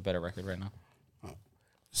 Yankees has a better record right now.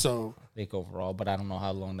 So big overall, but I don't know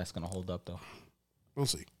how long that's gonna hold up though. We'll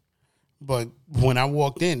see. But when I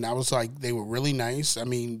walked in, I was like, they were really nice. I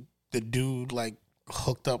mean, the dude like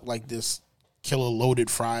hooked up like this killer loaded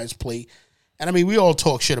fries plate. And I mean, we all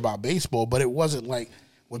talk shit about baseball, but it wasn't like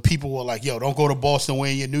when people were like, yo, don't go to Boston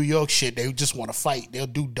wearing your New York shit. They just want to fight. They'll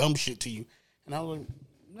do dumb shit to you. And I was like,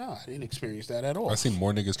 no, I didn't experience that at all. I've seen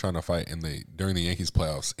more niggas trying to fight during the Yankees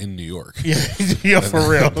playoffs in New York. Yeah, for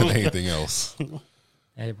real. Than anything else.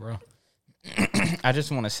 Hey, bro. I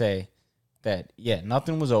just want to say that, yeah,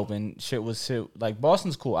 nothing was open. Shit was like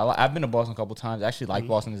Boston's cool. I've been to Boston a couple times. I actually like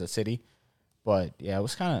Boston as a city, but yeah, it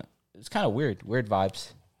was kind of weird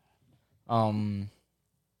vibes. I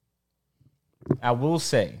will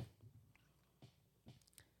say,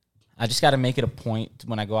 I just got to make it a point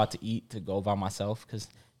when I go out to eat to go by myself because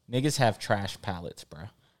niggas have trash palates, bro.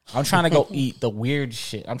 I'm trying to go eat the weird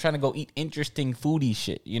shit. I'm trying to go eat interesting foodie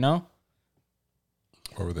shit, you know?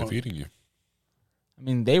 Or were they feeding you? I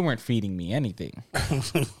mean, they weren't feeding me anything.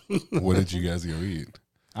 What did you guys go eat?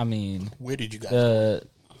 I mean, where did you guys go?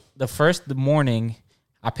 The morning,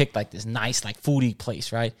 I picked like this nice like foodie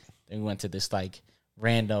place, right? Then we went to this like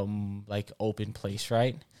random like open place,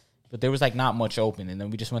 right? But there was like not much open, and then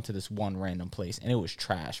we just went to this one random place, and it was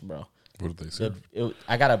trash, bro. What did they serve?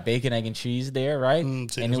 I got a bacon, egg, and cheese there, right?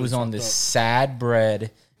 And it was on this sad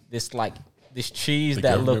bread, this cheese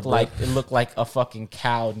that looked like a fucking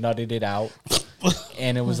cow nutted it out,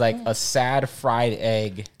 and it was like a sad fried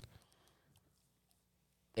egg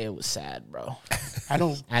It was sad, bro. I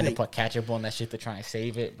had to put ketchup on that shit to try and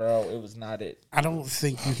save it, bro. It was not it. I don't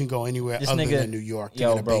think you can go anywhere This other nigga, than New York. To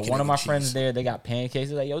yo, get a bro, bacon, one of egg, my and friends cheese. there, they got pancakes.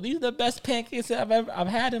 They're like, yo, these are the best pancakes I've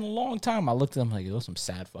had in a long time. I looked at them like, those some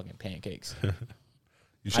sad fucking pancakes.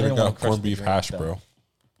 You should have didn't want got crusty corned beef drink, hash, though. bro.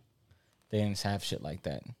 They didn't have shit like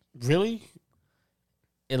that. Really?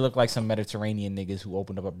 It looked like some Mediterranean niggas who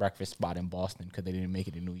opened up a breakfast spot in Boston because they didn't make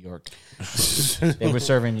it in New York. They were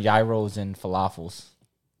serving gyros and falafels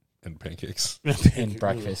And pancakes. in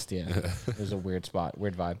breakfast. Yeah, it was a weird spot,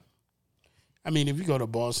 weird vibe. I mean, if you go to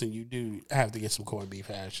Boston, you do have to get some corned beef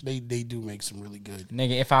hash. They do make some really good.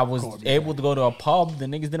 Nigga, if I was Corned beef able to go to a pub, the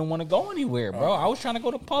niggas didn't want to go anywhere, bro. I was trying to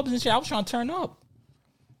go to pubs and shit. I was trying to turn up.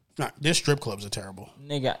 Nah, their strip clubs are terrible.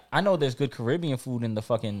 Nigga, I know there's good Caribbean food in the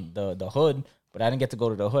fucking the hood, but I didn't get to go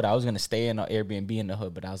to the hood. I was gonna stay in an Airbnb in the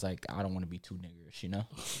hood, but I was like, I don't want to be too niggerish, you know.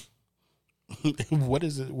 What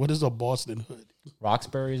is it? What is a Boston hood?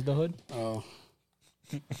 Roxbury is the hood. Oh,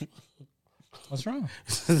 What's wrong?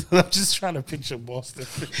 I'm just trying to picture Boston.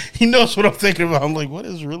 He knows what I'm thinking about. I'm like, what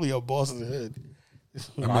is really a Boston hood?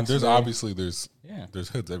 I mean, there's obviously Yeah. there's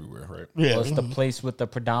hoods everywhere, right? Yeah. Well, it's the place with the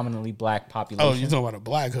predominantly black population. Oh, you're talking about a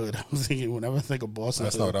black hood. I'm thinking whenever I think of Boston,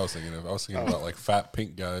 That's hood, not what I was thinking of. I was thinking about like fat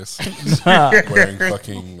pink guys Nah, wearing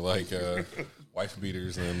fucking like wife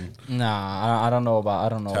beaters and I don't know about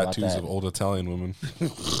tattoos that. of old Italian women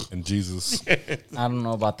and Jesus I don't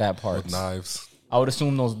know about that part. with knives I would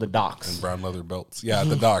assume those are the docks. and brown leather belts. Yeah, at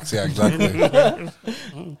the docks. Yeah, exactly.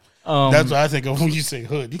 That's what I think of when you say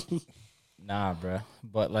hood. Nah, bro.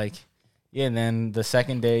 But like, yeah. And then the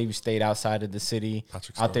second day, we stayed outside of the city.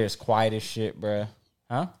 Patrick Out Star. there, it's quiet as shit, bro.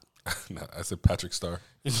 Huh? No, I said Patrick Star.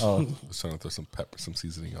 Oh, I was trying to throw some pepper, some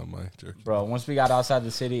seasoning on my jerky. bro. Once we got outside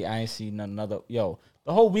the city, I ain't seen another. Yo,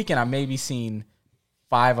 the whole weekend, I maybe seen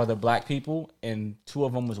 5 other black people, and 2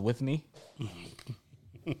 of them was with me,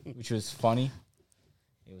 which was funny.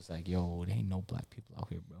 It was like, yo, there ain't no black people out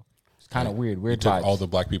here, bro. It's kind of weird. Weird Took vibes. all the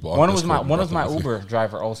black people. Off One was Discord my and brought them with you. Uber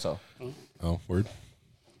driver also. Oh, word.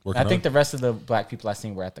 I think the rest of the black people I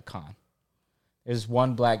seen were at the con. There's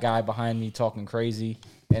one black guy behind me talking crazy,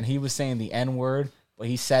 and he was saying the N word, but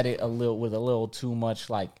he said it with a little too much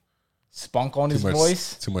like spunk on his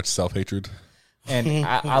voice. Too much self hatred. And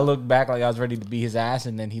I looked back like I was ready to beat his ass,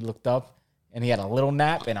 and then he looked up and he had a little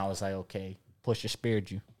nap, and I was like, okay, Pusha spared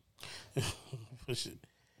you.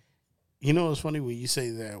 You know, it's funny when you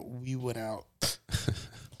say that we went out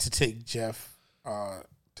to take Jeff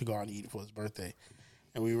to go out and eat for his birthday,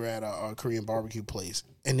 and we were at a Korean barbecue place,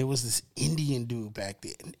 and there was this Indian dude back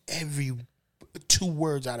there, and every 2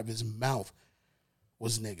 words out of his mouth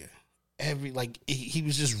was nigga. He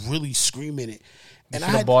was just really screaming it. You And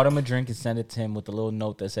should have bought him a drink and sent it to him with a little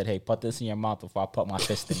note that said, hey, put this in your mouth before I put my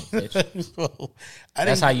fist in it, bitch.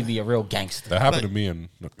 That's how you be a real gangster. That happened to me in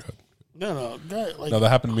No, that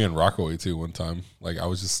happened to me in Rockaway too one time. Like I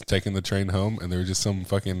was just taking the train home and there was just some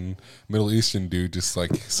fucking Middle Eastern dude just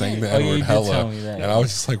like saying the Oh, yeah, N you word did hella. tell me that. And I was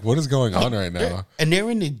just like, what is going on right now? And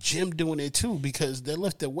they're in the gym doing it too because they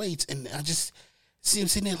lift their weights, and I just see him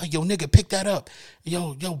sitting there like, "Yo, nigga, pick that up.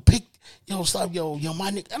 Yo, stop, yo,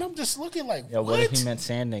 my nigga." And I'm just looking like, Yo, what? what if he meant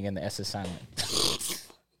sand nigga and the S is silent?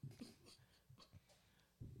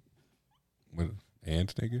 What, and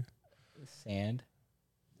nigga? Sand.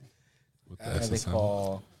 With the Yeah, S they sound?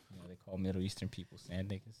 call Middle Eastern people sand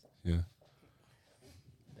niggas. Yeah.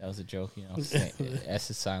 That was a joke, you know. S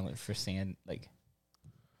is silent for sand. Like,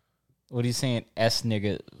 what are you saying? S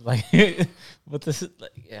nigga. Like, what this?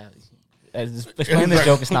 Like, yeah. Explain the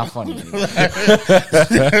joke. It's not funny.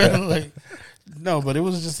 Like, no, but it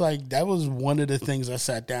was just like that was one of the things I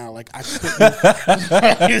sat down. Like I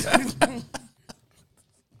couldn't.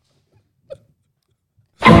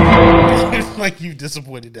 Like you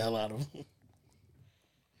disappointed the hell out of him.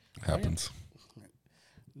 Happens.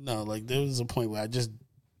 No, like there was a point where I just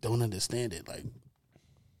don't understand it. Like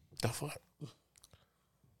the fuck.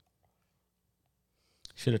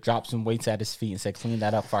 Should have dropped some weights at his feet and said, "Clean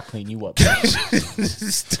that up before I clean you up."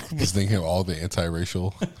 Just thinking of all the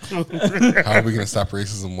anti-racial. How are we going to stop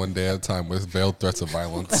racism one day at a time with veiled threats of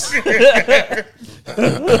violence?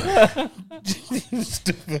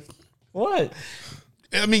 Stupid. What?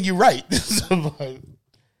 I mean, you're right.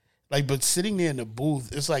 Like, but sitting there in the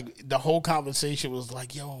booth, it's like the whole conversation was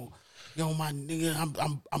like, "Yo, my nigga,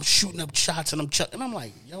 I'm shooting up shots and I'm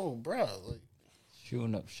like, yo, bro, like,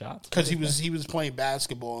 Shooting up shots because he was playing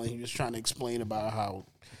basketball and he was trying to explain about how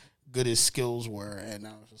good his skills were, and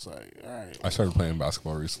I was just like, all right. I started playing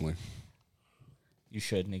basketball recently. You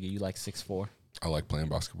should, nigga. You like 6'4". I like playing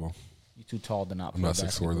basketball. You too tall to not I'm play not 6'4",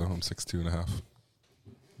 basketball. though. I'm 6'2.5".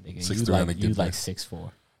 Nigga, 6'3" on a good you day. like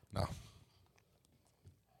 6'4". No.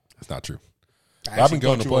 It's not true. I I've been actually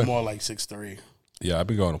going thought to you were play. more like 6'3". Yeah, I've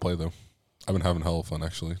been going to play though. I've been having hella fun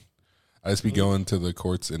actually. I just be going to the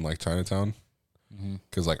courts in like Chinatown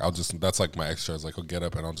because like that's like my extras. Like I'll get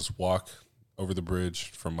up and I'll just walk over the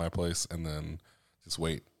bridge from my place and then just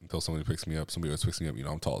wait until somebody picks me up. Somebody always picks me up. You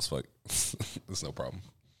know, I'm tall as fuck. There's no problem.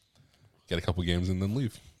 Get a couple games and then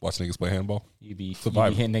leave. Watch niggas play handball. You be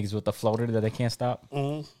vibe. hitting niggas with the floater that they can't stop.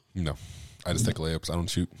 No, I just take layups. I don't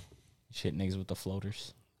shoot. Shit niggas with the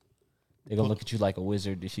floaters. They gonna look at you like a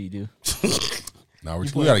wizard. Did she do? No, we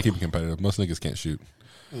gotta keep it competitive. Most niggas can't shoot.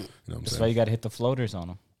 You know what I'm That's why saying? you gotta hit the floaters on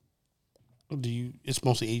them. It's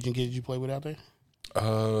mostly Asian kids you play with out there?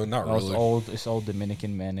 Not No, really. it's old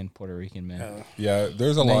Dominican men and Puerto Rican men. Yeah,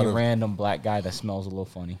 there's a And then lot a of. random black guy that smells a little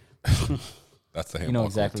funny. That's the handball. You know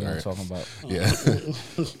exactly courts, what I'm alright. talking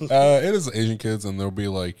about. Yeah, it is Asian kids, and there'll be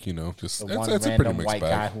like just The it's, one it's a pretty random mixed white bag.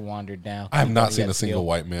 guy who wandered down. I have He not thought he seen had a single skill.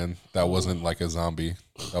 white man that wasn't like a zombie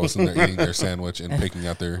that was in there eating their sandwich and picking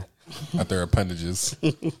at their appendages.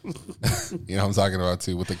 You know what I'm talking about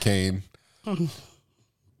too, with a cane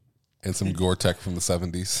and some Gore-Tex from the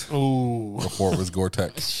 70s Ooh. before it was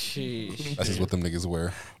Gore-Tex. Sheesh. That's just what them niggas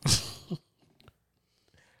wear.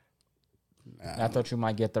 I thought you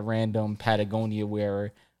might get the random Patagonia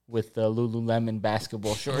wearer with the Lululemon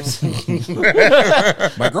basketball shorts.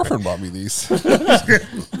 My girlfriend bought me these.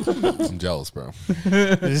 I'm jealous, bro.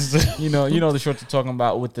 you know the shorts we're talking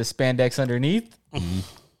about with the spandex underneath and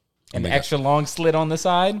they the got- extra long slit on the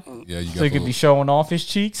side, Yeah, you got so he the could be showing off his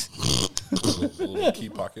cheeks. little key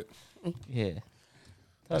pocket. Yeah.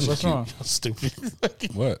 What's wrong? Stupid.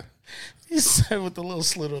 What? He said with the little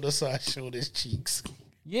slit on the side showing his cheeks.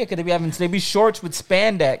 Yeah, because they be shorts with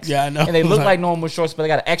spandex. Yeah, I know. And they look like normal shorts, but they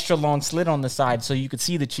got an extra long slit on the side so you could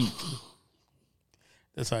see the cheek.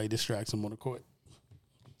 That's how he distracts him on the court.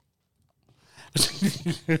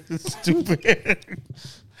 Stupid.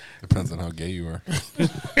 Depends on how gay you are.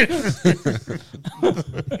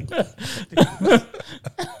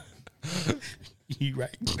 You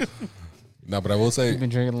right. No, but I will say, Been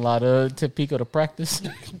drinking a lot of Tepico to practice.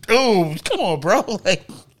 Oh, come on, bro. Like,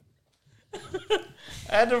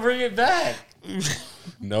 I had to bring it back.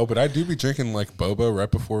 no, but I do be drinking like boba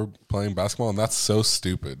right before playing basketball, and that's so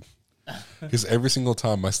stupid. Because every single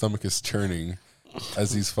time my stomach is churning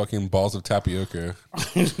as these fucking balls of tapioca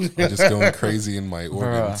are just going crazy in my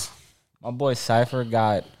organs. My boy Cypher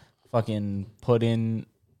got fucking put in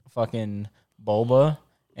fucking boba,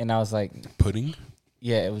 and I was like, Pudding?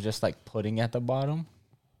 yeah, it was just like pudding at the bottom.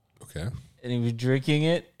 Okay. And he was drinking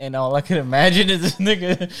it, and all I could imagine is this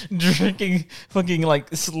nigga drinking fucking like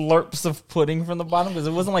slurps of pudding from the bottom because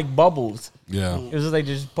it wasn't like bubbles. Yeah, It was just like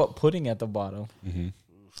just put pudding at the bottom.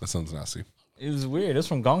 that sounds nasty. It was weird. It was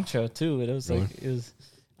from Gongcha too. It was like it was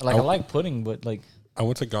like I like pudding, but like I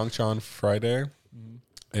went to Gongcha on Friday,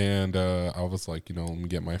 and I was like, let me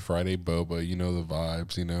get my Friday boba. You know the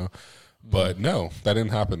vibes, But no, that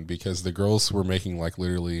didn't happen because the girls were making like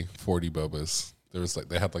literally 40 bobas. There was like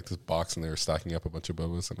they had like this box and they were stacking up a bunch of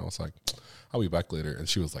bobas, and I was like, "I'll be back later." And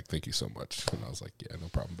she was like, "Thank you so much." And I was like, "Yeah, no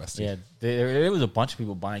problem, bestie." yeah, there was a bunch of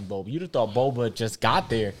people buying boba. You'd have thought boba just got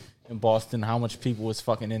there in Boston. How much people was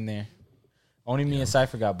fucking in there? Only me and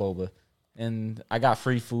Cypher got boba, and I got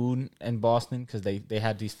free food in Boston because they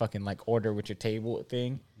had these fucking like order with your table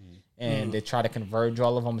thing, and they try to converge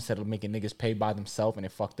all of them instead of making niggas pay by themselves, and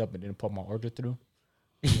it fucked up and didn't put my order through.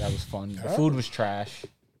 That was fun. The food was trash.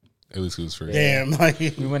 It was free. damn. Like,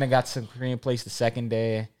 We went and got some Korean place the second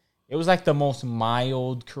day. It was like the most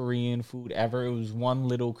mild Korean food ever. It was one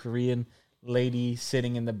little Korean lady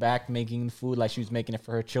sitting in the back making food like she was making it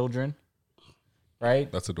for her children, right?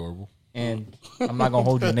 That's adorable. And I'm not gonna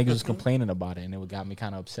hold you. Niggas was complaining about it, and it got me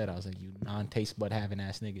kind of upset. I was like, "You non-taste bud having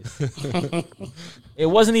ass niggas." It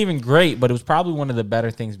wasn't even great, but it was probably one of the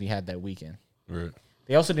better things we had that weekend. Right.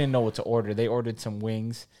 They also didn't know what to order. They ordered some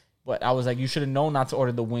wings, but I was like, "You should have known not to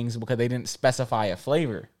order the wings because they didn't specify a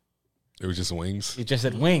flavor. It was just wings. It just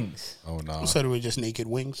said wings." Oh no, so they were just naked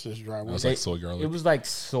wings, just dry it wings. was like soy garlic. It was like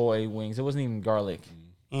soy wings. It wasn't even garlic.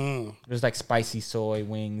 It was like spicy soy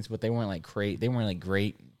wings, but they weren't like great. They weren't like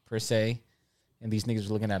great per se. And these niggas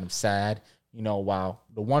were looking at him sad. Wow.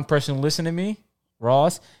 The one person who listened to me,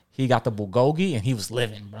 Ross, he got the bulgogi and he was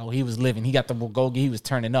living, bro. He was living. He got the bulgogi. He was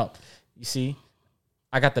turning up. You see?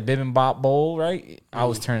 I got the bibimbap bowl, right? I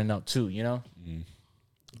was turning up too,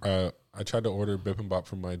 I tried to order bibimbap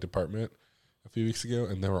from my department a few weeks ago,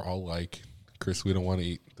 and they were all like, "Chris, we don't want to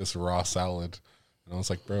eat this raw salad." And I was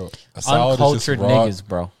like, "Bro, a salad is just Uncultured raw." niggas,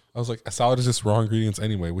 bro. I was like, "A salad is just raw ingredients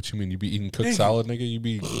anyway. What you mean? You be eating cooked salad, nigga? You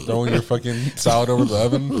be throwing your fucking salad over the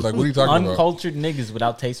oven? Like, what are you talking about?" Uncultured niggas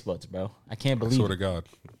without taste buds, bro. I can't I believe swear it. to God.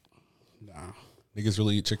 Nah. Niggas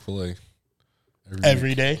really eat Chick-fil-A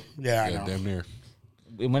Every day? Yeah, I know. damn near.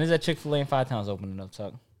 When is that Chick-fil-A in Five Towns opening up,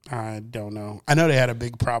 Tuck? I don't know. I know they had a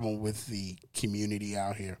big problem with the community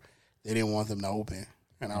out here. They didn't want them to open.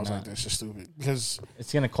 And I was like, that's just stupid. Because,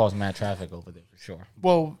 It's gonna cause mad traffic over there for sure.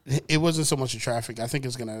 well, it wasn't so much the traffic. I think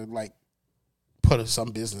it's going to, like, put some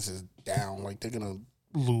businesses down. Like, they're going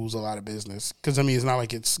to lose a lot of business. Because, I mean, it's not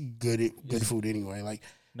like it's good food anyway. Like,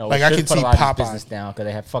 No, like it I should can put see a lot of Popeye. business down because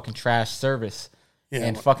they have fucking trash service, Yeah,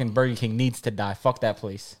 and fucking Burger King needs to die. Fuck that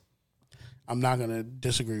place. I'm not going to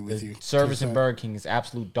disagree with you. Service in Burger King is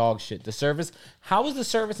absolute dog shit. The service, how is the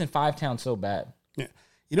service in Five Towns so bad? Yeah.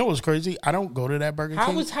 You know what's crazy? I don't go to that Burger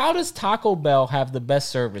King. How does Taco Bell have the best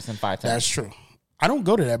service in Five Towns? That's true. I don't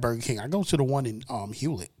go to that Burger King. I go to the one in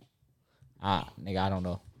Hewlett. Nigga, I don't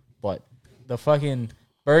know, but the fucking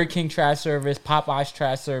Burger King trash service, Popeye's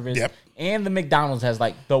trash service, Yep. and the McDonald's has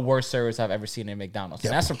like the worst service I've ever seen in McDonald's.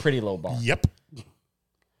 Yep. And that's a pretty low bar. Yep.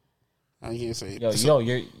 I can't say it.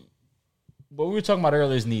 You're. What we were talking about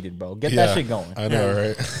earlier is needed, bro. Get that shit going. I know,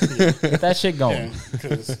 right? Get that shit going.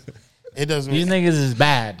 Because it doesn't. These niggas is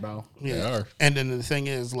bad, bro. Yeah. They are. And then the thing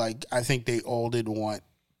is, like, I think they all didn't want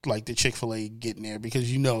like the Chick-fil-A getting there because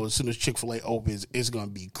as soon as Chick-fil-A opens, it's gonna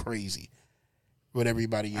be crazy with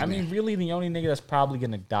everybody. I mean, really, the only nigga that's probably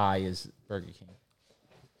gonna die is Burger King.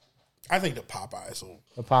 I think the Popeyes will.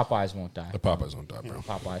 The Popeyes won't die. The Popeyes won't die, bro.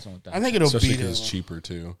 Popeyes won't die. I think it'll Especially be because the. it's cheaper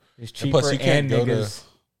too. It's And cheaper plus, you can't and go niggas.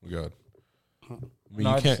 to. God. I mean,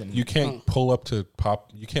 No, you can't pull up to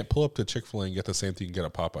Chick-fil-A and get the same thing you can get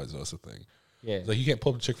at Popeyes. That's the thing. Yeah. Like you can't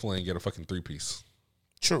pull up to Chick-fil-A and get a fucking 3-piece.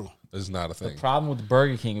 True. That is not a thing. Problem with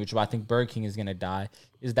Burger King, which I think Burger King is gonna die,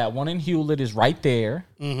 is that one in Hewlett is right there.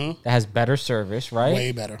 That has better service, right?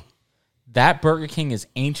 Way better. That Burger King is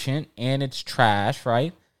ancient and it's trash,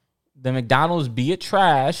 right? The McDonald's, be it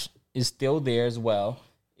trash, is still there as well.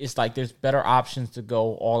 It's like there's better options to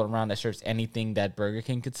go all around that serves anything that Burger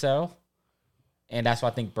King could sell. And that's why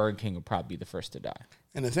I think Burger King would probably be the first to die.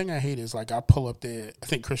 And the thing I hate is like I pull up there. I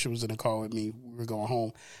think Christian was in the car with me. We were going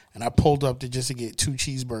home, and I pulled up just to get 2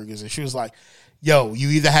 cheeseburgers, and she was like, "Yo, you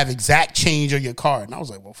either have exact change or your card." And I was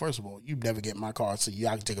like, "Well, first of all, you never get my card, so y'all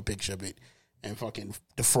can take a picture of it and fucking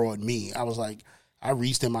defraud me." I was like, I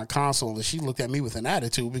reached in my console, and she looked at me with an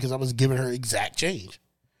attitude because I was giving her exact change.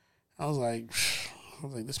 I was like,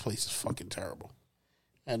 this place is fucking terrible.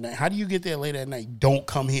 And then how do you get there late at night? Don't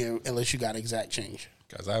come here unless you got exact change.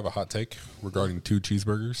 Guys, I have a hot take regarding 2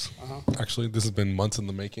 cheeseburgers. Actually, this has been months in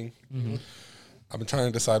the making. I've been trying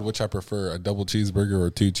to decide which I prefer, a double cheeseburger or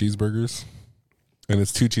 2 cheeseburgers. And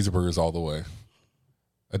it's 2 cheeseburgers all the way.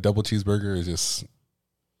 A double cheeseburger is just...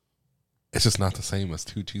 It's just not the same as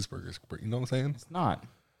 2 cheeseburgers. You know what I'm saying? It's not.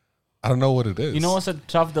 I don't know what it is. You know what's a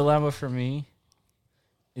tough dilemma for me?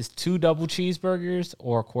 Is 2 double cheeseburgers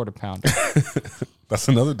or a quarter pounder? That's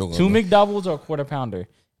another dilemma. 2 McDoubles or a quarter pounder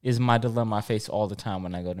is my dilemma I face all the time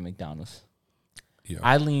when I go to McDonald's. Yeah.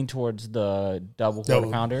 I lean towards the double quarter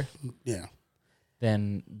pounder Yeah.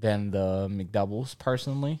 than the McDoubles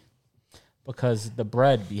personally, because the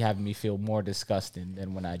bread be having me feel more disgusting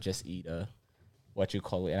than when I just eat a what you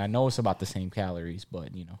call it. And I know it's about the same calories,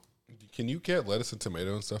 but you know, Can you get lettuce and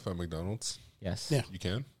tomato and stuff at McDonald's? yes, Yeah. You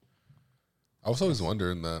can? I was always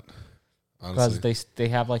wondering that, honestly. because they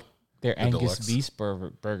have like their Angus deluxe. beef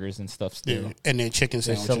burgers and stuff still. Yeah. And their chicken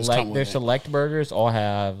Their sandwiches come with their it. select burgers all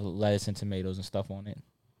have lettuce and tomatoes and stuff on it.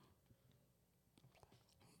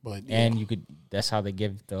 But yeah. And you could that's how they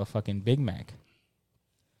give the fucking Big Mac.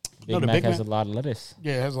 Big the Mac Big has Mac- a lot of lettuce.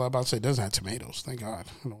 Yeah, that's what I was about to say. It doesn't have tomatoes. Thank God.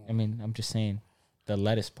 I mean, I'm just saying the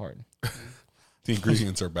lettuce part. The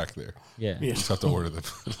ingredients are back there. Yeah. You just have to order them.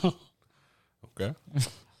 Okay.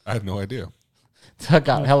 I had no idea. Tuck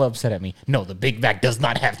got hella upset at me. No, the Big Mac does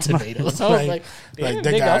not have tomatoes. I was Like- like, like damn,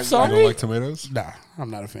 that nigga, guy- I'm You don't sorry. like tomatoes? Nah, I'm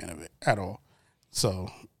not a fan of it at all. So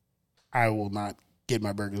I will not get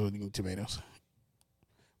my burgers with tomatoes.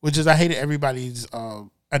 Which is, I hated everybody's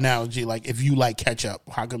analogy. Like, if you like ketchup,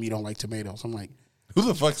 how come you don't like tomatoes? I'm like, Who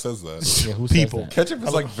the fuck says that? Yeah, who people. says that? Ketchup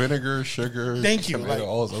is like vinegar, sugar, Thank you, tomato, like-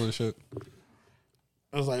 all this other shit.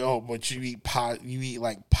 I was like, oh, but you eat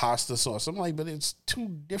like pasta sauce. I'm like, but it's 2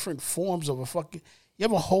 different forms of a fucking. You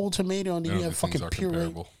have a whole tomato and then None you of have these things fucking are puree.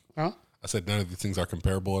 comparable. Huh? I said none of these things are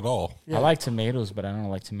comparable at all. Yeah. I like tomatoes, but I don't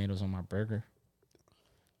like tomatoes on my burger.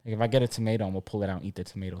 Like if I get a tomato, I'm gonna pull it out and eat the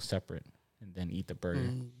tomato separate, and then eat the burger.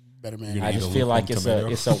 Better You're man. gonna I eat just a feel like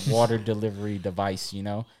lukewarm it's a water delivery device, you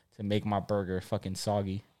know, to make my burger fucking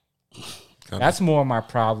soggy. Kinda. That's more my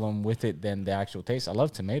problem with it than the actual taste. I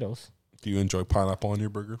love tomatoes. Do you enjoy pineapple on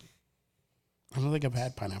your burger? I don't think I've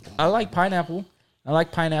had pineapple. I like pineapple. I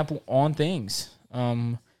like pineapple on things.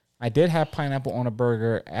 I I did have pineapple on a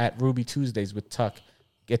burger at Ruby Tuesdays with Tuck,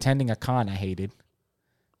 attending a con I hated.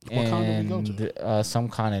 What con did we go to? Some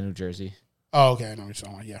con in New Jersey. Oh, okay. I know what you're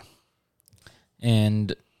talking about. Yeah.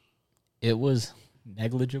 And it was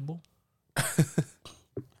negligible.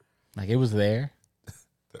 Like, it was there.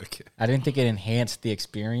 Okay. I didn't think it enhanced the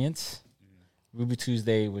experience. Ruby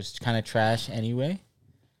Tuesday was kind of trash anyway.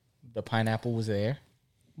 The pineapple was there.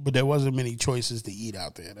 But there wasn't many choices to eat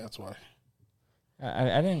out there. That's why.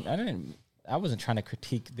 I wasn't trying to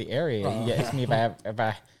critique the area. You asked me if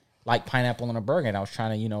I like pineapple on a burger, and I was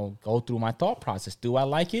trying to, go through my thought process. Do I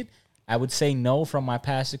like it? I would say no from my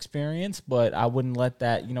past experience, but I wouldn't let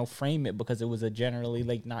that, frame it because it was a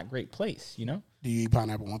generally not great place, Do you eat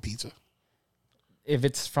pineapple on pizza? If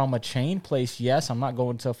it's from a chain place, yes. I'm not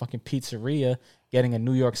going to a fucking pizzeria, getting a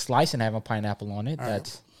New York slice and having pineapple on it.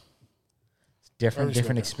 That's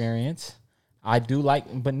different experience. I do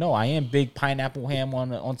but no, I am big pineapple ham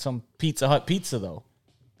on some Pizza Hut pizza though.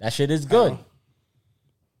 That shit is good.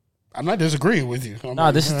 I'm not disagreeing with you.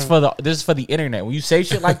 This is for the internet. When you say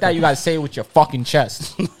shit like that, you gotta say it with your fucking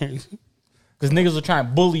chest. Because niggas will try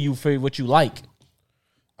and bully you for what you like.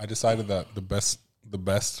 I decided that the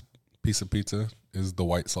best piece of pizza is the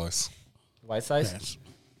white slice. White slice? Yes.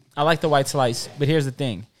 I like the white slice, but here's the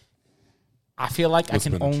thing. I feel like I can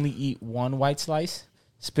spinach. only eat one white slice.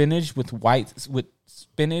 Spinach with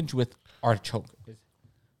artichoke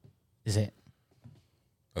is it.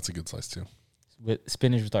 That's a good slice too. With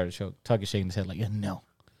spinach with artichoke. Tug is shaking his head like, no.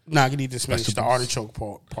 Nah, I can eat the spinach. The Vegetables.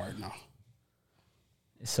 artichoke part, no.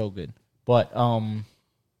 It's so good. But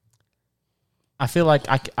I feel like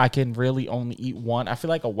I can really only eat one. I feel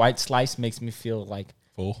like a white slice makes me feel like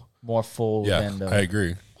Full. more full Yeah, than I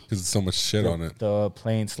agree because there's so much shit on it. the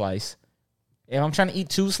plain slice. If I'm trying to eat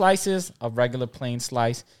two slices, a regular plain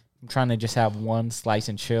slice, I'm trying to just have one slice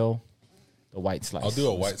and chill, the white slice. I'll do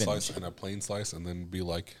a with white spinach. slice and a plain slice, and then be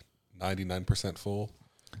like 99% full.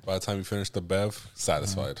 By the time you finish the bev,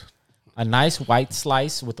 satisfied. A nice white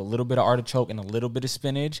slice with a little bit of artichoke and a little bit of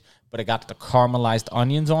spinach, but it got the caramelized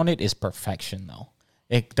onions on it is perfection, though.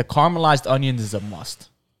 The caramelized onions is a must.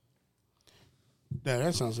 Yeah,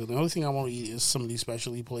 that sounds good. The only thing I want to eat is some of these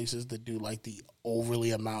specialty places that do like the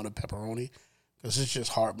overly amount of pepperoni, because it's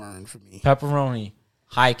just heartburn for me. Pepperoni,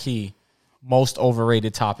 high key, most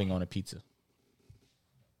overrated topping on a pizza.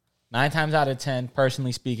 9 times out of 10,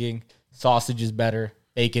 personally speaking, sausage is better,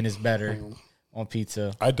 bacon is better on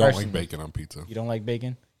pizza. I don't Personally. like bacon on pizza. You don't like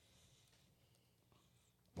bacon?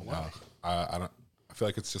 No, I don't. I feel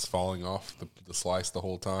like it's just falling off the slice the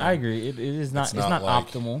whole time. I agree. It is not. It's not like-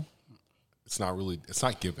 optimal. It's not really. It's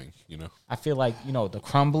not giving. I feel like the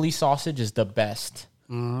crumbly sausage is the best,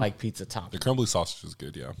 like pizza The topping. crumbly sausage is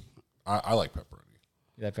good. Yeah, I like pepperoni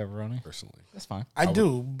You like pepperoni? personally. That's fine. I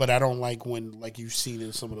do, but I don't like when like you've seen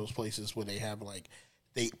in some of those places where they have like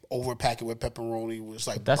they overpack it with pepperoni. Where it's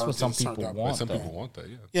like That's burnt what some and turned people out. want. Some though. people want that.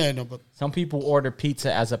 Yeah, Yeah, no, but Some people order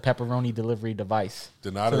pizza as a pepperoni delivery device,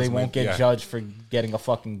 Donato's so they won't made- get yeah. judged for getting a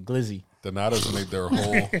fucking glizzy. Donato's made their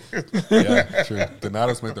whole. Yeah, true.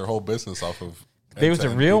 Donato's made their whole business off of. If there was a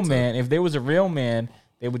end-to-end real pizza. man, if there was a real man,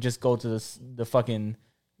 they would just go to the fucking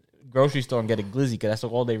grocery store and get a glizzy because that's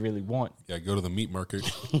all they really want. Yeah, go to the meat market.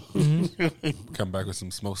 Mm-hmm. Come back with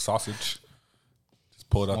some smoked sausage. Just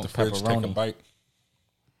pull it out the fridge, take a pepperoni. bite.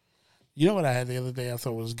 you know what I had the other day? I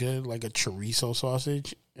thought was good, like a chorizo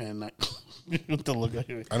sausage, and like to look at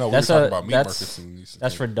it. I know That's we were talking a- about meat that's- markets and these.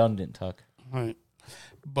 That's redundant, Tuck. Right.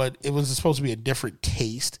 But it was supposed to be a different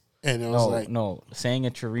taste, and it was like No, saying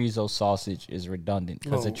a chorizo sausage is redundant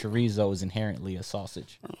because a No. chorizo is inherently a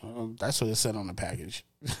sausage. that's what it said on the package,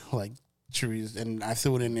 like chorizo, and I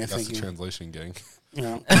threw it in there That's the thinking, translation, gang. you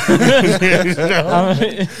know,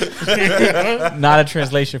 Not a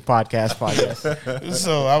translation podcast.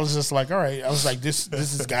 so I was just like, all right, I was like, this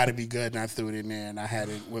has got to be good, and I threw it in there, and I had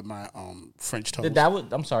it with my French toast.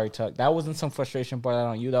 I'm sorry, Tuck. That wasn't some frustration brought out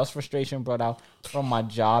on you. That was frustration brought out from my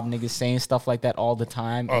job. Niggas saying stuff like that all the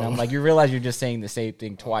time, and I'm like, you realize you're just saying the same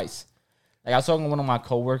thing twice. Like I was talking to one of my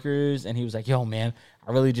coworkers, and he was like, "Yo, man,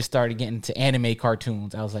 I really just started getting into anime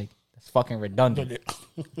cartoons." I was like, "That's fucking redundant,"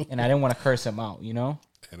 and I didn't want to curse him out,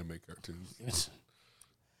 Anime cartoons.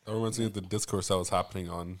 That reminds me of the discourse that was happening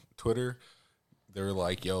on Twitter. They were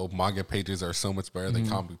like, "Yo, manga pages are so much better than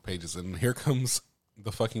comic pages," and here comes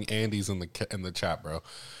the fucking Andes in the chat, bro.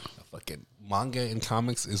 Fucking manga and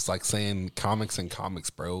comics is like saying comics and comics,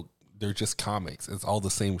 bro. They're just comics. It's all the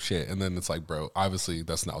same shit. And then it's like, bro, obviously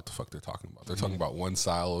that's not what the fuck they're talking about. They're talking about one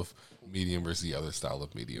style of medium versus the other style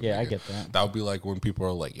of medium. Yeah, I nigga. get that. That would be like when people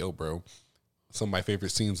are like, yo, bro, some of my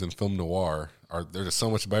favorite scenes in film noir they're just so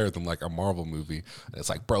much better than like a Marvel movie. And it's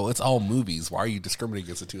like, bro, it's all movies. Why are you discriminating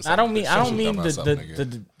against the two? I don't mean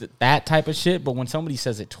that type of shit. But when somebody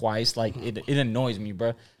says it twice, like it annoys me,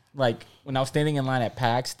 bro. Like when I was standing in line at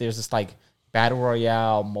PAX, there's this like Battle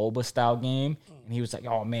Royale MOBA style game, and he was like,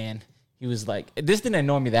 "Oh man." He was like, this didn't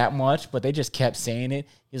annoy me that much, but they just kept saying it.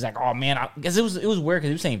 He was like, oh man, because it was weird because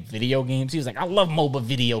he was saying video games. He was like, I love MOBA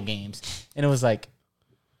video games. And it was like,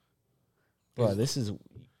 bro, this is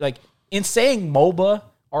like, in saying MOBA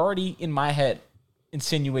already in my head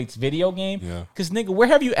insinuates video game. Yeah. Because nigga, where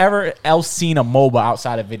have you ever else seen a MOBA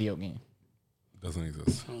outside of video game? Doesn't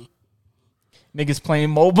exist. Niggas playing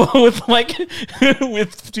MOBA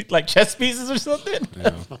with like chess pieces or something.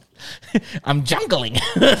 Yeah. I'm jungling.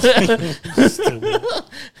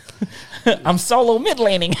 I'm solo mid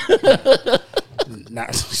laning.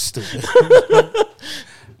 Not stupid.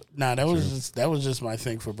 Nah, that was just my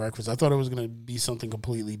thing for breakfast. I thought it was gonna be something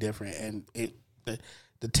completely different, and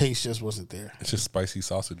the taste just wasn't there. It's just spicy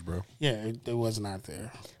sausage, bro. Yeah, it was not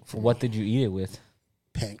there. What did you eat it with?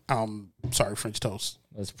 French toast.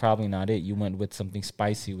 That's probably not it. You went with something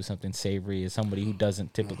spicy, with something savory. As somebody who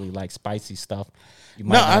doesn't typically like spicy stuff, you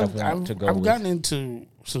might not have wanted to go. I've gotten into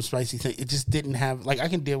some spicy things. It just didn't have, like, I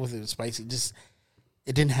can deal with it spicy.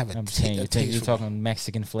 It didn't have a taste. You're talking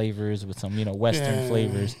Mexican flavors with some, Western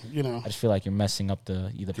flavors. I just feel like you're messing up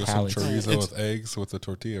the palate. Some chorizo with eggs with the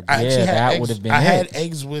tortilla. That would have been. I had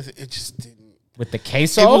eggs with it. It just didn't. With the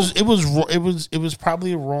queso, it was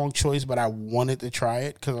probably a wrong choice, but I wanted to try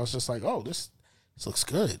it because I was just like, oh, this looks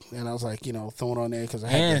good, and I was like, throw it on there because I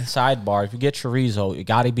had. And sidebar, if you get chorizo, it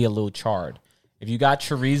got to be a little charred. If you got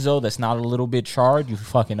chorizo that's not a little bit charred, you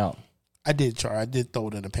fucking up. I did throw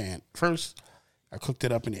it in a pan first. I cooked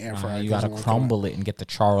it up in the air fryer. You got to crumble it and get the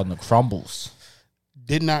char on the crumbles.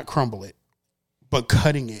 Did not crumble it, but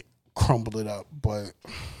cutting it crumbled it up, but.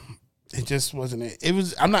 It just wasn't it. It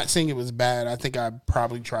was. I'm not saying it was bad. I think I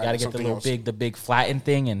probably tried. Got to get the big flattened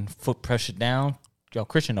thing and foot press it down. Yo,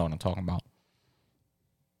 Christian know what I'm talking about.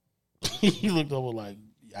 He looked over like,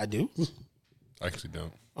 I do. I actually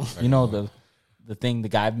don't. The thing the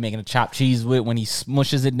guy making a chopped cheese with when he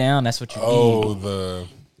smushes it down. That's what you eat.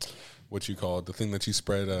 What you call it? The thing that you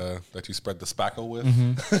spread the spackle with.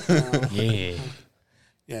 Mm-hmm. Yeah.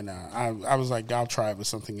 Yeah, no, I was like, I'll try it with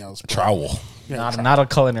something else. Trowel. Yeah, not a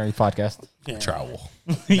culinary podcast. Yeah. Trowel.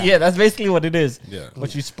 Yeah, that's basically what it is. Yeah.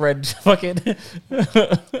 What you spread fucking.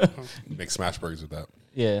 Make smash burgers with that.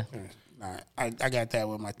 Yeah. Nah, I got that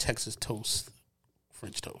with my Texas toast,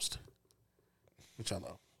 French toast, which I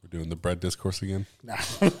love. We're doing the bread discourse again. Nah.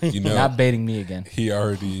 Not baiting me again. He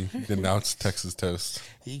already denounced Texas toast.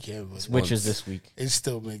 He can't. Switches this week. It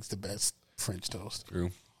still makes the best French toast.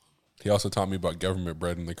 True. He also taught me about government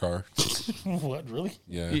bread in the car. What, really?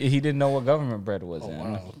 Yeah. He didn't know what government bread was.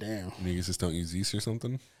 Wow, damn. Niggas just don't use yeast or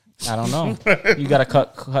something? I don't know. You got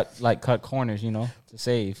to cut corners, to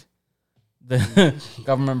save. The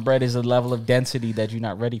government bread is a level of density that you're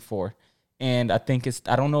not ready for. And I think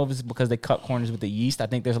I don't know if it's because they cut corners with the yeast. I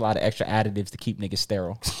think there's a lot of extra additives to keep niggas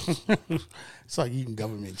sterile. It's like eating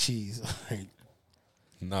government cheese.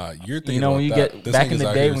 Nah, you're thinking when you get back in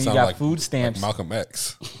the day when you got food stamps, like Malcolm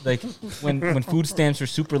X. Like when food stamps were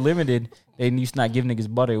super limited, they used to not give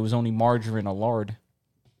niggas butter. It was only margarine or lard.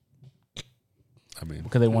 I mean,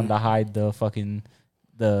 because they wanted to hide the fucking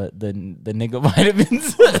the nigga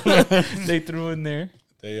vitamins they threw in there.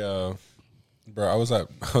 They bro, I was at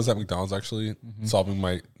McDonald's actually solving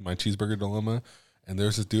my cheeseburger dilemma. And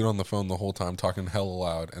there's this dude on the phone the whole time talking hella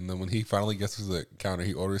loud. And then when he finally gets to the counter,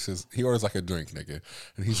 he orders like a drink, nigga.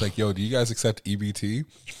 And he's like, yo, do you guys accept EBT?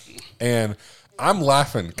 And I'm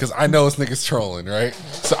laughing because I know this nigga's trolling, right?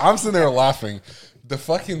 So I'm sitting there laughing. The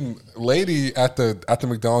fucking lady at the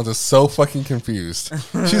McDonald's is so fucking confused.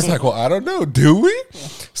 She's like, well, I don't know. Do we?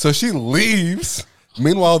 So she leaves.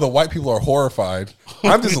 Meanwhile, the white people are horrified.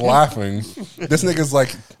 I'm just laughing. This nigga's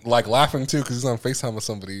like laughing too because he's on FaceTime with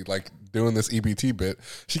somebody like doing this EBT bit.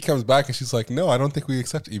 She comes back and she's like, no, I don't think we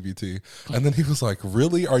accept EBT. And then he was like,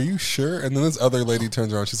 really? Are you sure? And then this other lady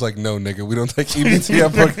turns around. She's like, no, nigga, we don't take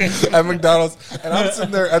EBT at McDonald's. And I'm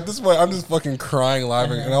sitting there at this point, I'm just fucking crying,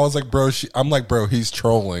 laughing. And I was like, bro, he's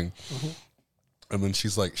trolling. And then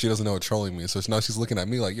she's like, she doesn't know what trolling means. So now she's looking at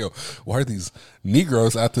me like, yo, why are these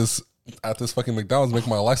Negroes at this fucking McDonald's making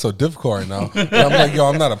my life so difficult right now? And I'm like, yo,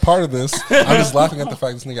 I'm not a part of this. I'm just laughing at the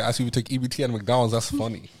fact this nigga asked you to take EBT at McDonald's. That's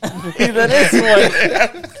funny. That is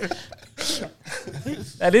funny.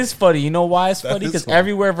 That is funny. You know why it's funny? Because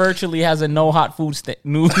everywhere virtually has a no hot food sign.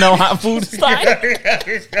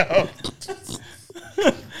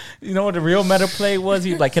 You know what the real meta play was?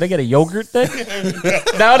 He's like, "Can I get a yogurt thing?"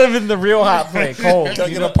 That would have been the real hot play. Cold. Can I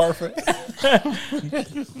get a parfait?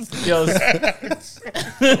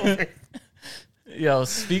 Yo,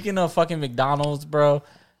 speaking of fucking McDonald's, bro,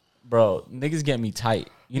 niggas get me tight.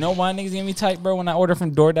 You know why niggas get me tight, bro? When I order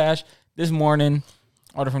from DoorDash this morning,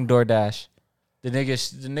 order from DoorDash, the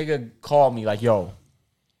nigga called me like, "Yo,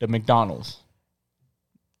 the McDonald's,"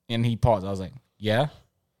 and he paused. I was like, "Yeah."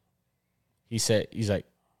 He's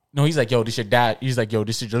like, "Yo, this your dad." He's like, "Yo,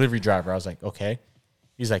 this is your delivery driver." I was like, "Okay."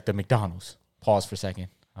 He's like, "The McDonald's." Pause for a second.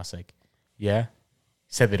 I was like, "Yeah."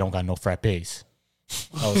 He said they don't got no frappes.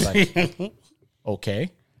 I was like,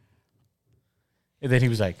 "Okay." And then he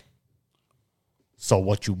was like, "So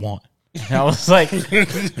what you want?" And I was like,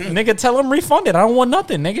 "Nigga, tell him refund it. I don't want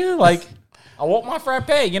nothing, nigga. Like, I want my frappe.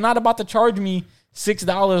 You're not about to charge me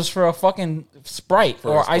 $6 for a fucking Sprite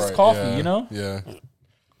or iced coffee, yeah, you know?" Yeah.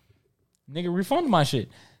 Nigga, refund my shit.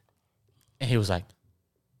 And he was like,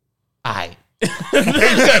 "Aight."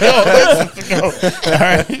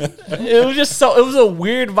 It was just it was a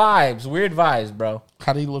weird vibes, bro.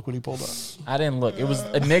 How did he look when he pulled up? I didn't look. It was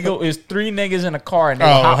a nigga. It was 3 niggas in a car and they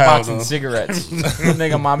were Oh, hell hotboxing no. cigarettes.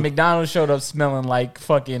 Nigga, my McDonald's showed up smelling like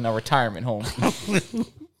fucking a retirement home.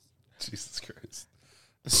 Jesus Christ.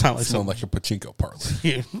 It sounded like Sound like a pachinko parlor.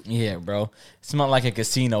 yeah. Yeah, bro. It smelled like a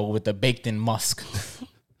casino with a baked-in musk.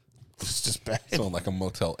 It's just bad. Sound like a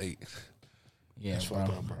Motel 8. Yeah, Fuck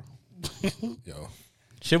bro. up, bro. Yo.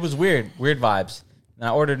 Shit was weird vibes. And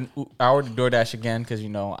I ordered DoorDash again because, you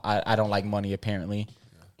know, I don't like money apparently.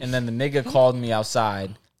 And then the nigga called me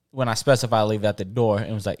outside when I specified leave it at the door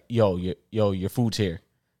and was like, yo, your food's here.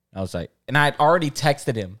 I was like, and I had already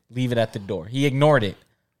texted him, leave it at the door. He ignored it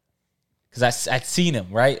because I'd seen him,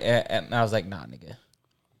 right? And I was like, nah, nigga.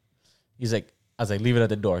 I was like, leave it at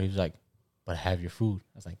the door. He was like, but have your food.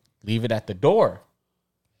 I was like, leave it at the door.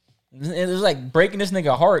 It was like breaking this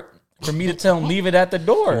nigga heart for me to tell him leave it at the I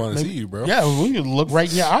door. want to see you, bro. Yeah, we can look right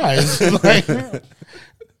in your eyes. Like,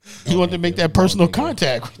 he wanted to make that personal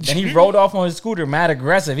contact with And you. he rode off on his scooter, mad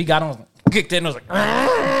aggressive. He got on, kicked in, and was like,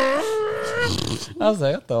 I was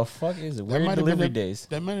like, what the fuck is it? Weird delivery days.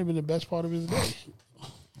 That might have been the best part of his day.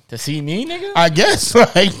 To see me, nigga? I guess.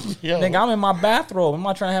 Like, yo, Nigga, I'm in my bathrobe. I'm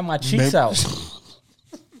not trying to have my cheeks Maybe- out.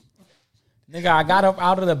 Nigga, I got up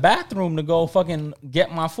out of the bathroom to go fucking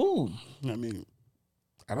get my food. I mean,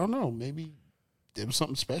 I don't know. Maybe there was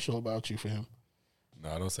something special about you for him.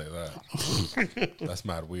 No, don't say that. That's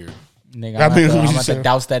mad weird. Nigga, I mean, I'm who about you to said?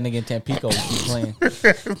 douse that nigga in Tampico and keep playing.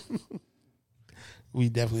 We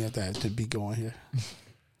definitely have to have Tampico on here.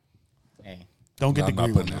 Hey. Don't get I'm the not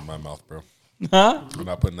green putting one. it in my mouth, bro. Huh? I'm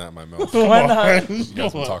not putting that in my mouth. Why not? You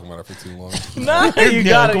guys been talking about it for too long. Nah, you Yeah,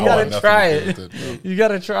 gotta go I want try nothing to it. do with bro. You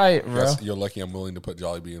gotta try it, bro. Yes, you're lucky I'm willing to put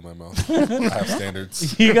Jollibee in my mouth. I have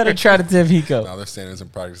standards. You gotta try the Tampico. Now there's standards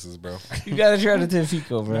and practices, bro. You gotta try the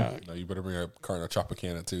Tampico, bro. No, you better bring a carton of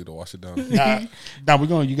Tropicana too to wash it down. Nah, we're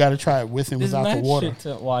going. You got to try it with and There's without the mad water. shit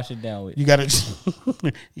to wash it down with. You got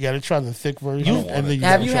to. You got to try the thick version. want and then it. you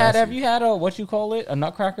gotta try Have you had a what you call it, a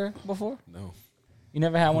nutcracker before? No, You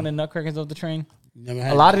never had one of the nutcrackers off the train? Never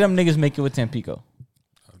had A lot of them niggas make it with Tampico.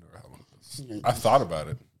 I've never had one of those. I thought about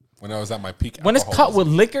it when I was at my peak. When it's cut with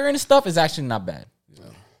liquor and stuff, it's actually not bad.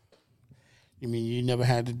 You mean you never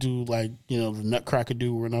had to do like the Nutcracker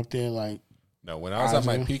dude went up there like No, when I was at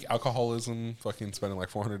my Isaac? peak alcoholism, fucking spending like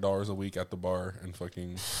 $400 a week at the bar and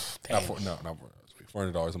fucking not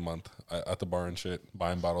 $400 a month at the bar and shit,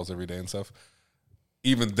 buying bottles every day and stuff.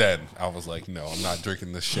 Even then, I was like, no, I'm not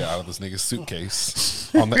drinking this shit out of this nigga's suitcase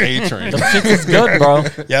on the A train. The shit is good, bro.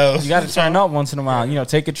 yo You got to turn up once in a while. You know,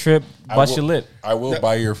 take a trip, bust your lip. I will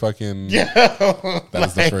buy your fucking. That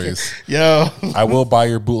is the phrase. yo I will buy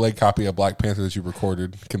your bootleg copy of Black Panther that you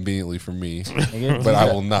recorded conveniently for me, Nigga, but I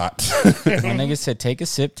will not. My nigga said, take a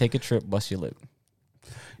sip, take a trip, bust your lip.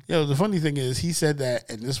 yo. The funny thing is, he said that,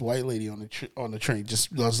 and this white lady on the train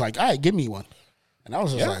just was like, "All right, give me one," and I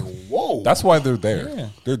was just like, "Whoa." That's why they're there. Yeah.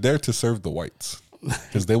 They're there to serve the whites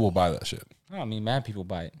because they will buy that shit, I mean, mad people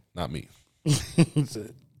buy it. not me.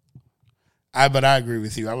 But I agree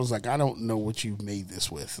with you. I was like, I don't know what you made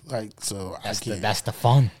this with, like, so I can't. That's the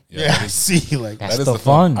fun. yeah, I see, like That's That is the the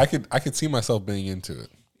fun. fun. I could see myself being into it.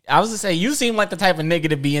 I was to say, you seem like the type of nigga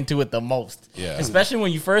to be into it the most. Yeah. Especially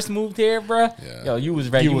when you first moved here, bro. Yeah. Yo, you was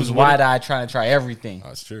ready. You You was was what? wide eyed trying to try everything.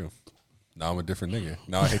 That's true. Now I'm a different nigga.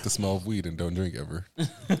 Now I hate the smell of weed and don't drink ever.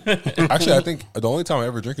 Actually, I think the only time I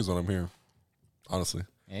ever drink is when I'm here. Honestly,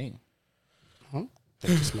 Hey, that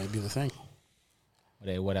just might be the thing.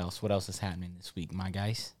 what else? What else is happening this week, my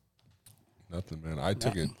guys? nothing, man. I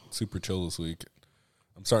took it super chill this week.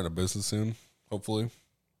 I'm starting a business soon. Hopefully,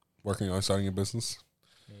 working on starting a business.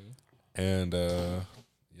 And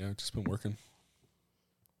yeah, just been working.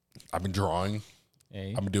 I've been drawing.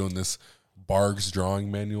 Hey. I've been doing this Bargs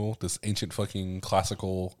drawing manual, this ancient fucking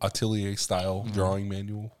classical atelier style drawing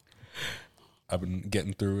manual. I've been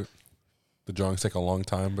getting through it. The drawings take a long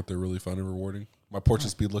time, but they're really fun and rewarding. My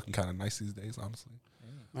portraits be looking kind of nice these days, honestly.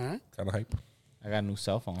 All right. Kind of hype. I got a new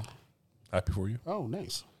cell phone. Happy for you. Oh,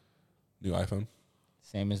 nice. New iPhone.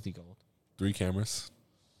 Same as the gold. 3 cameras.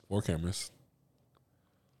 4 cameras.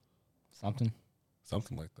 Something.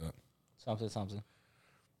 Something like that. Something. I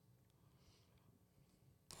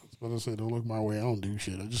was about to say, don't look my way. I don't do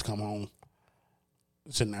shit. I just come home,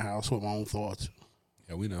 sit in the house with my own thoughts.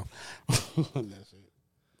 Yeah, we know. That's it.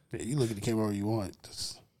 Yeah, you look at the camera you want.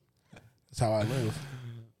 That's how I live.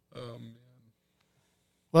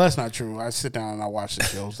 Well, that's not true. I sit down and I watch the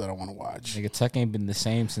shows that I want to watch. Nigga, Tech ain't been the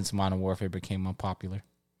same since Modern Warfare became unpopular.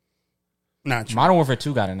 Not true. Modern Warfare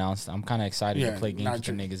 2 got announced. I'm kind of excited Yeah, to play games not with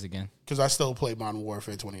the true. niggas again. Because I still play Modern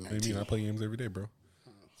Warfare What do you 2019. mean? I play games every day, bro.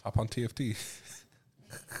 Hop on TFT.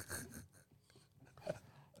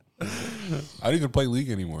 I don't even play League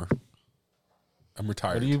anymore. I'm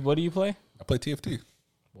retired. What do you play? I play TFT.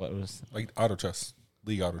 What was? Like auto chess.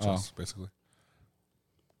 League auto chess, basically.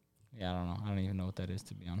 Yeah, I don't know. I don't even know what that is,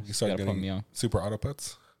 to be honest. You You start gotta put me getting on. Super Auto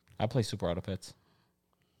Pets I play Super Auto Pets.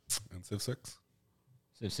 and Civ 6.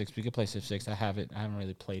 Civ 6. We could play Civ 6. I haven't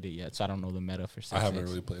really played it yet, so I don't know the meta for Civ 6. I haven't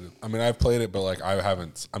really played it. I mean, I've played it, but like I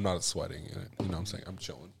haven't. I'm not sweating in it. You know what I'm saying? I'm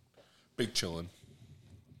chilling. Big chilling.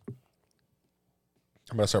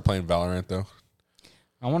 I'm gonna start playing Valorant though.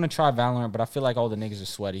 I want to try Valorant, but I feel like all the niggas are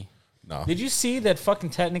sweaty. No. Did you see that fucking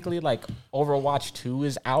technically like Overwatch 2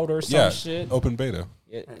 is out or some Yeah. shit? Open beta.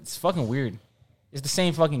 It's fucking weird. It's the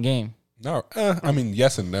same fucking game. No. I mean,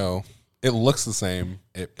 yes and no. It looks the same.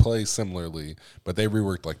 It plays similarly, but they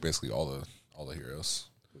reworked like basically all the heroes.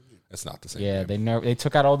 It's not the same. Yeah, game. they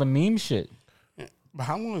took out all the meme shit. But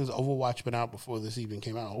how long has Overwatch been out before this even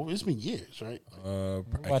came out? It's been years, right? It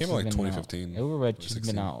Overwatch came out like has been 2015. Overwatch has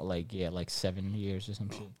 2016. been out like 7 years or some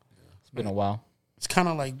shit. It's been a while. It's kind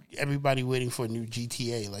of like everybody waiting for a new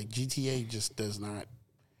GTA. Like GTA just does not.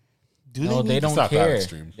 Do No, they? they Need, don't not that care.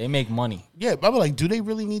 extreme. They make money. Yeah, but I'm like, do they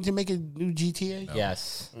really need to make a new GTA?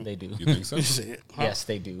 Yes, they do. You think so? This is it. Huh? Yes,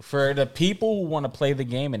 they do. For the people who want to play the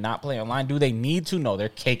game and not play online, do they need to? No, they're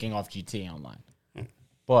caking off GTA Online.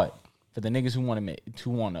 But for the niggas who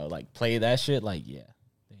want to like play that shit, like yeah,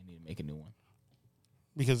 they need to make a new one.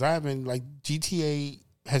 Because I haven't like GTA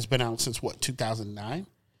has been out since what 2009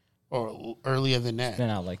 or earlier than that. It's been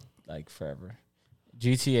out like forever.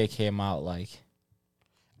 GTA came out like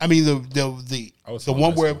I mean I the was the in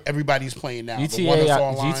one high where school. everybody's playing now. The one that's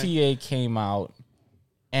online. GTA came out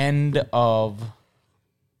end of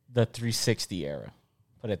the 360 era.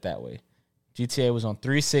 Put it that way. GTA was on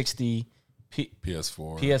 360,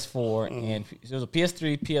 PS4. PS4, and so it was a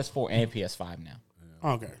PS3, PS4, and PS5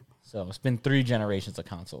 now. Okay. So it's been 3 generations of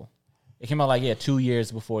console. It came out 2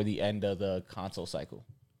 years before the end of the console cycle.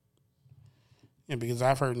 Yeah, because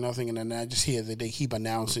I've heard nothing, and then I just hear that they keep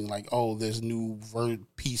announcing like, "Oh, there's new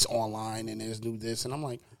piece online, and there's new this," and I'm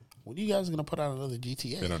like, "When are you guys gonna put out another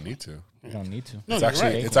GTA?" They don't need to. You don't need to. No, It's you're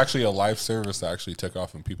actually right. it's actually a live service that actually took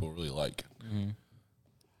off and people really like.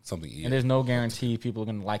 Something And easy. there's no guarantee people are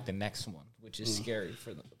going to like the next one, which is scary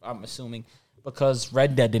for them, I'm assuming, because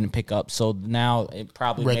Red Dead didn't pick up. So now it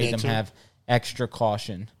probably Red made Dead them 2? have extra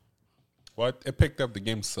caution. Well, it picked up. The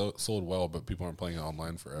game sold well, but people aren't playing it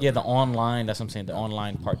online forever. Yeah, the online, that's what I'm saying. The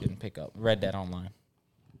online part didn't pick up. Red Dead Online.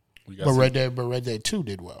 You guys But see- Red Dead 2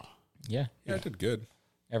 did well. Yeah. yeah, it did good.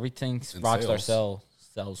 Everything In Rockstar sales.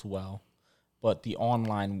 sells well. But the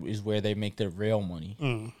online is where they make their real money.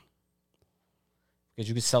 Because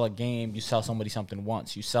you can sell a game, you sell somebody something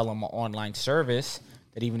once. You sell them an online service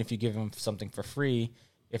that even if you give them something for free,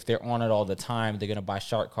 if they're on it all the time, they're going to buy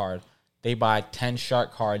Shark Card. They buy 10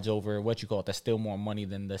 Shark Cards over that's still more money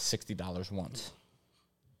than the $60 once.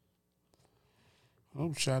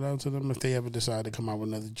 Oh, shout out to them if they ever decide to come out with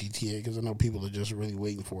another GTA, because I know people are just really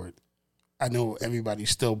waiting for it. I know everybody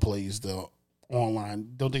still plays the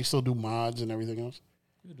online. Don't they still do mods and everything else?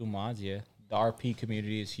 You do mods, yeah. The RP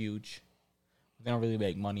community is huge. They don't really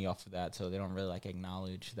make money off of that, so they don't really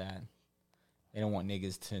acknowledge that. They don't want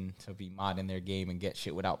niggas to be modding their game and get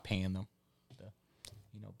shit without paying them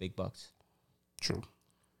the big bucks. True.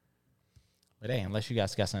 But hey, unless you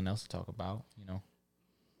guys got something else to talk about, Nope.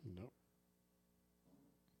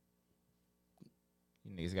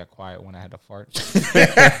 you niggas got quiet when I had to fart.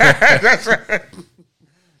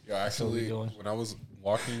 Yeah, actually, doing? when I was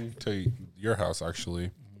walking to your house,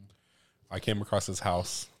 actually, I came across this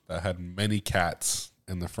house that had many cats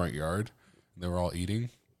in the front yard, and they were all eating.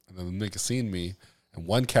 And then the nigga seen me, and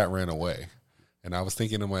one cat ran away. And I was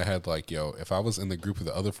thinking in my head, like, yo, if I was in the group of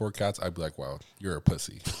the other 4 cats, I'd be like, wow, you're a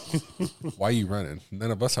pussy. Why you running? None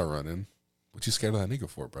of us are running. What you scared of that nigga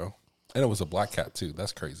for, bro? And it was a black cat, too.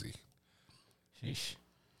 That's crazy. Sheesh.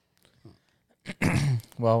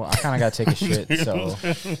 Well, I kind of got to take a shit, so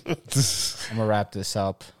I'm going to wrap this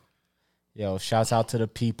up. Yo, shouts out to the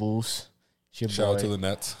peoples. Shout out to the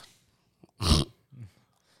Nets.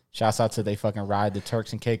 Shouts out to they fucking ride the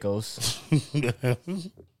Turks and Caicos.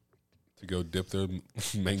 To go dip their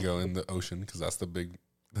mango in the ocean, because that's the big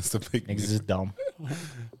Niggas news. is dumb.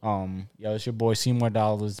 Yo, it's your boy Seymour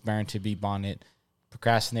Dollars, Baron to be Bonnet,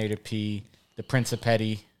 Procrastinator P, the Prince of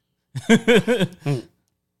Petty.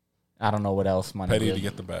 I don't know what else, my Petty nigga. to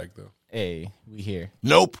get the bag, though. Hey, we here.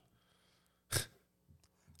 Nope.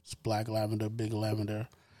 It's Black Lavender, Big Lavender,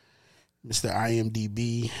 Mr.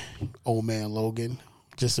 IMDb, Old Man Logan.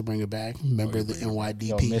 Just to bring it back, member of the NYDP.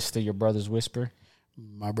 Yo, Mr. Your Brother's Whisper.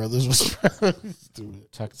 My brothers was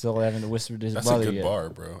Chuck still haven't whispered to his That's brother a good yet. bar,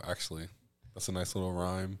 bro, actually. That's a nice little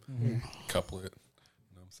rhyme. Couplet.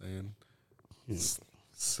 You know what I'm saying?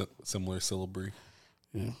 Similar syllabary.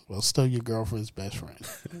 Yeah. Well, still your girlfriend's best friend.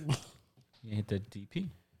 You hit the DP.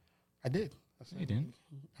 I did. You didn't.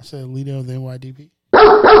 I said leader of the NYDP.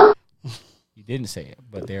 You didn't say it,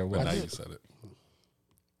 but there But was. now you said it.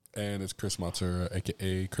 And it's Chris Monter,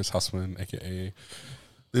 a.k.a. Chris Hussman, a.k.a.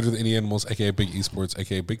 Leader of the Indie Animals, a.k.a. Big Esports,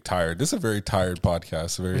 a.k.a. Big Tired. This is a very tired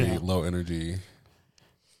podcast, a very low energy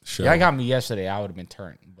show. Yeah, I got me yesterday. I would have been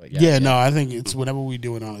turned. But Yeah, no, I think it's whenever we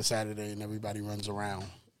do it on a Saturday and everybody runs around.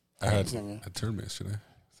 I had It's never- a turn yesterday.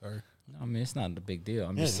 Sorry. I mean, it's not a big deal.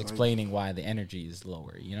 I'm Yeah, just like- explaining why the energy is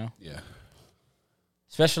lower, you know? Yeah.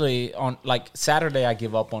 Especially on, like, Saturday, I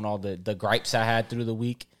give up on all the gripes I had through the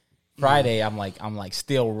week. Friday, I'm like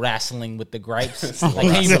still wrestling with the gripes. Like,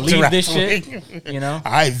 can't you believe this shit? You know?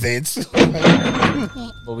 All right, Vince.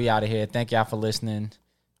 But we out of here. Thank y'all for listening.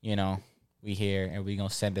 You know, we here, and we going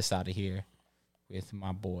to send us out of here with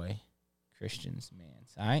my boy, Christian's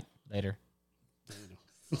Mans. All right? Later.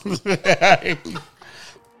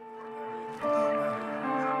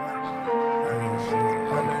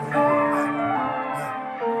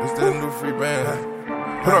 It's that new free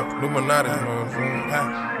band. Put up, Illuminati.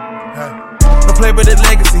 Don't play with the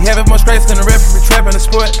legacy. Having more stripes than a referee trapping the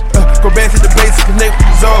sport. Go back to the basics, connect with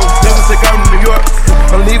these old. Never take out in New York.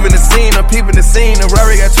 I'm leaving the scene, I'm peeping the scene. The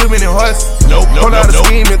Rari got too many horses. Hold out a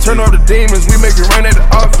scheme and turn off the demons. We make it run at the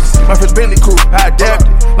office. My first Bentley coupe, I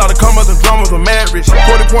adapted. Lot of commas and dramas, I'm mad rich.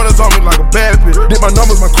 40 pointers on me like a bad bitch. Did my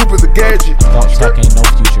numbers, my coupe is a gadget. Thought Chuck ain't no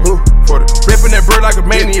future. Ooh, 40. Ripping that bird like a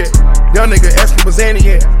maniac. Young nigga asking what's Annie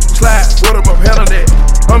at. Slide, what up, hell on that.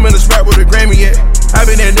 I'm in the spot with a Grammy at. I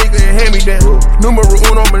been that nigga and hand me that. Numero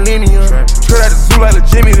uno millennium. Straight out the zoo like a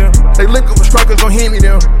Jimmy them. They lick up with strikers, don't hit me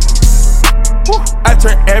them. Woo. I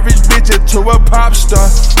turn average bitch into a pop star.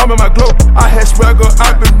 I'm in my glow. I had swagger,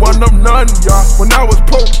 I been one of none, y'all. When I was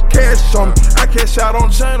broke, cash on me. I cash out on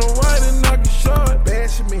China White and I can show it.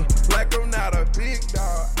 Bashing me like I'm not a big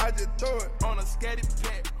dog. I just throw it on a scatty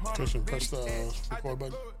pack. Christian, press the record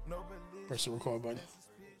button. Press the record button.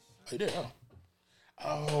 Oh, you did?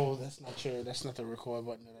 Oh, that's not your. That's not the record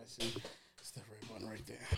button that I see. It's the red button right there.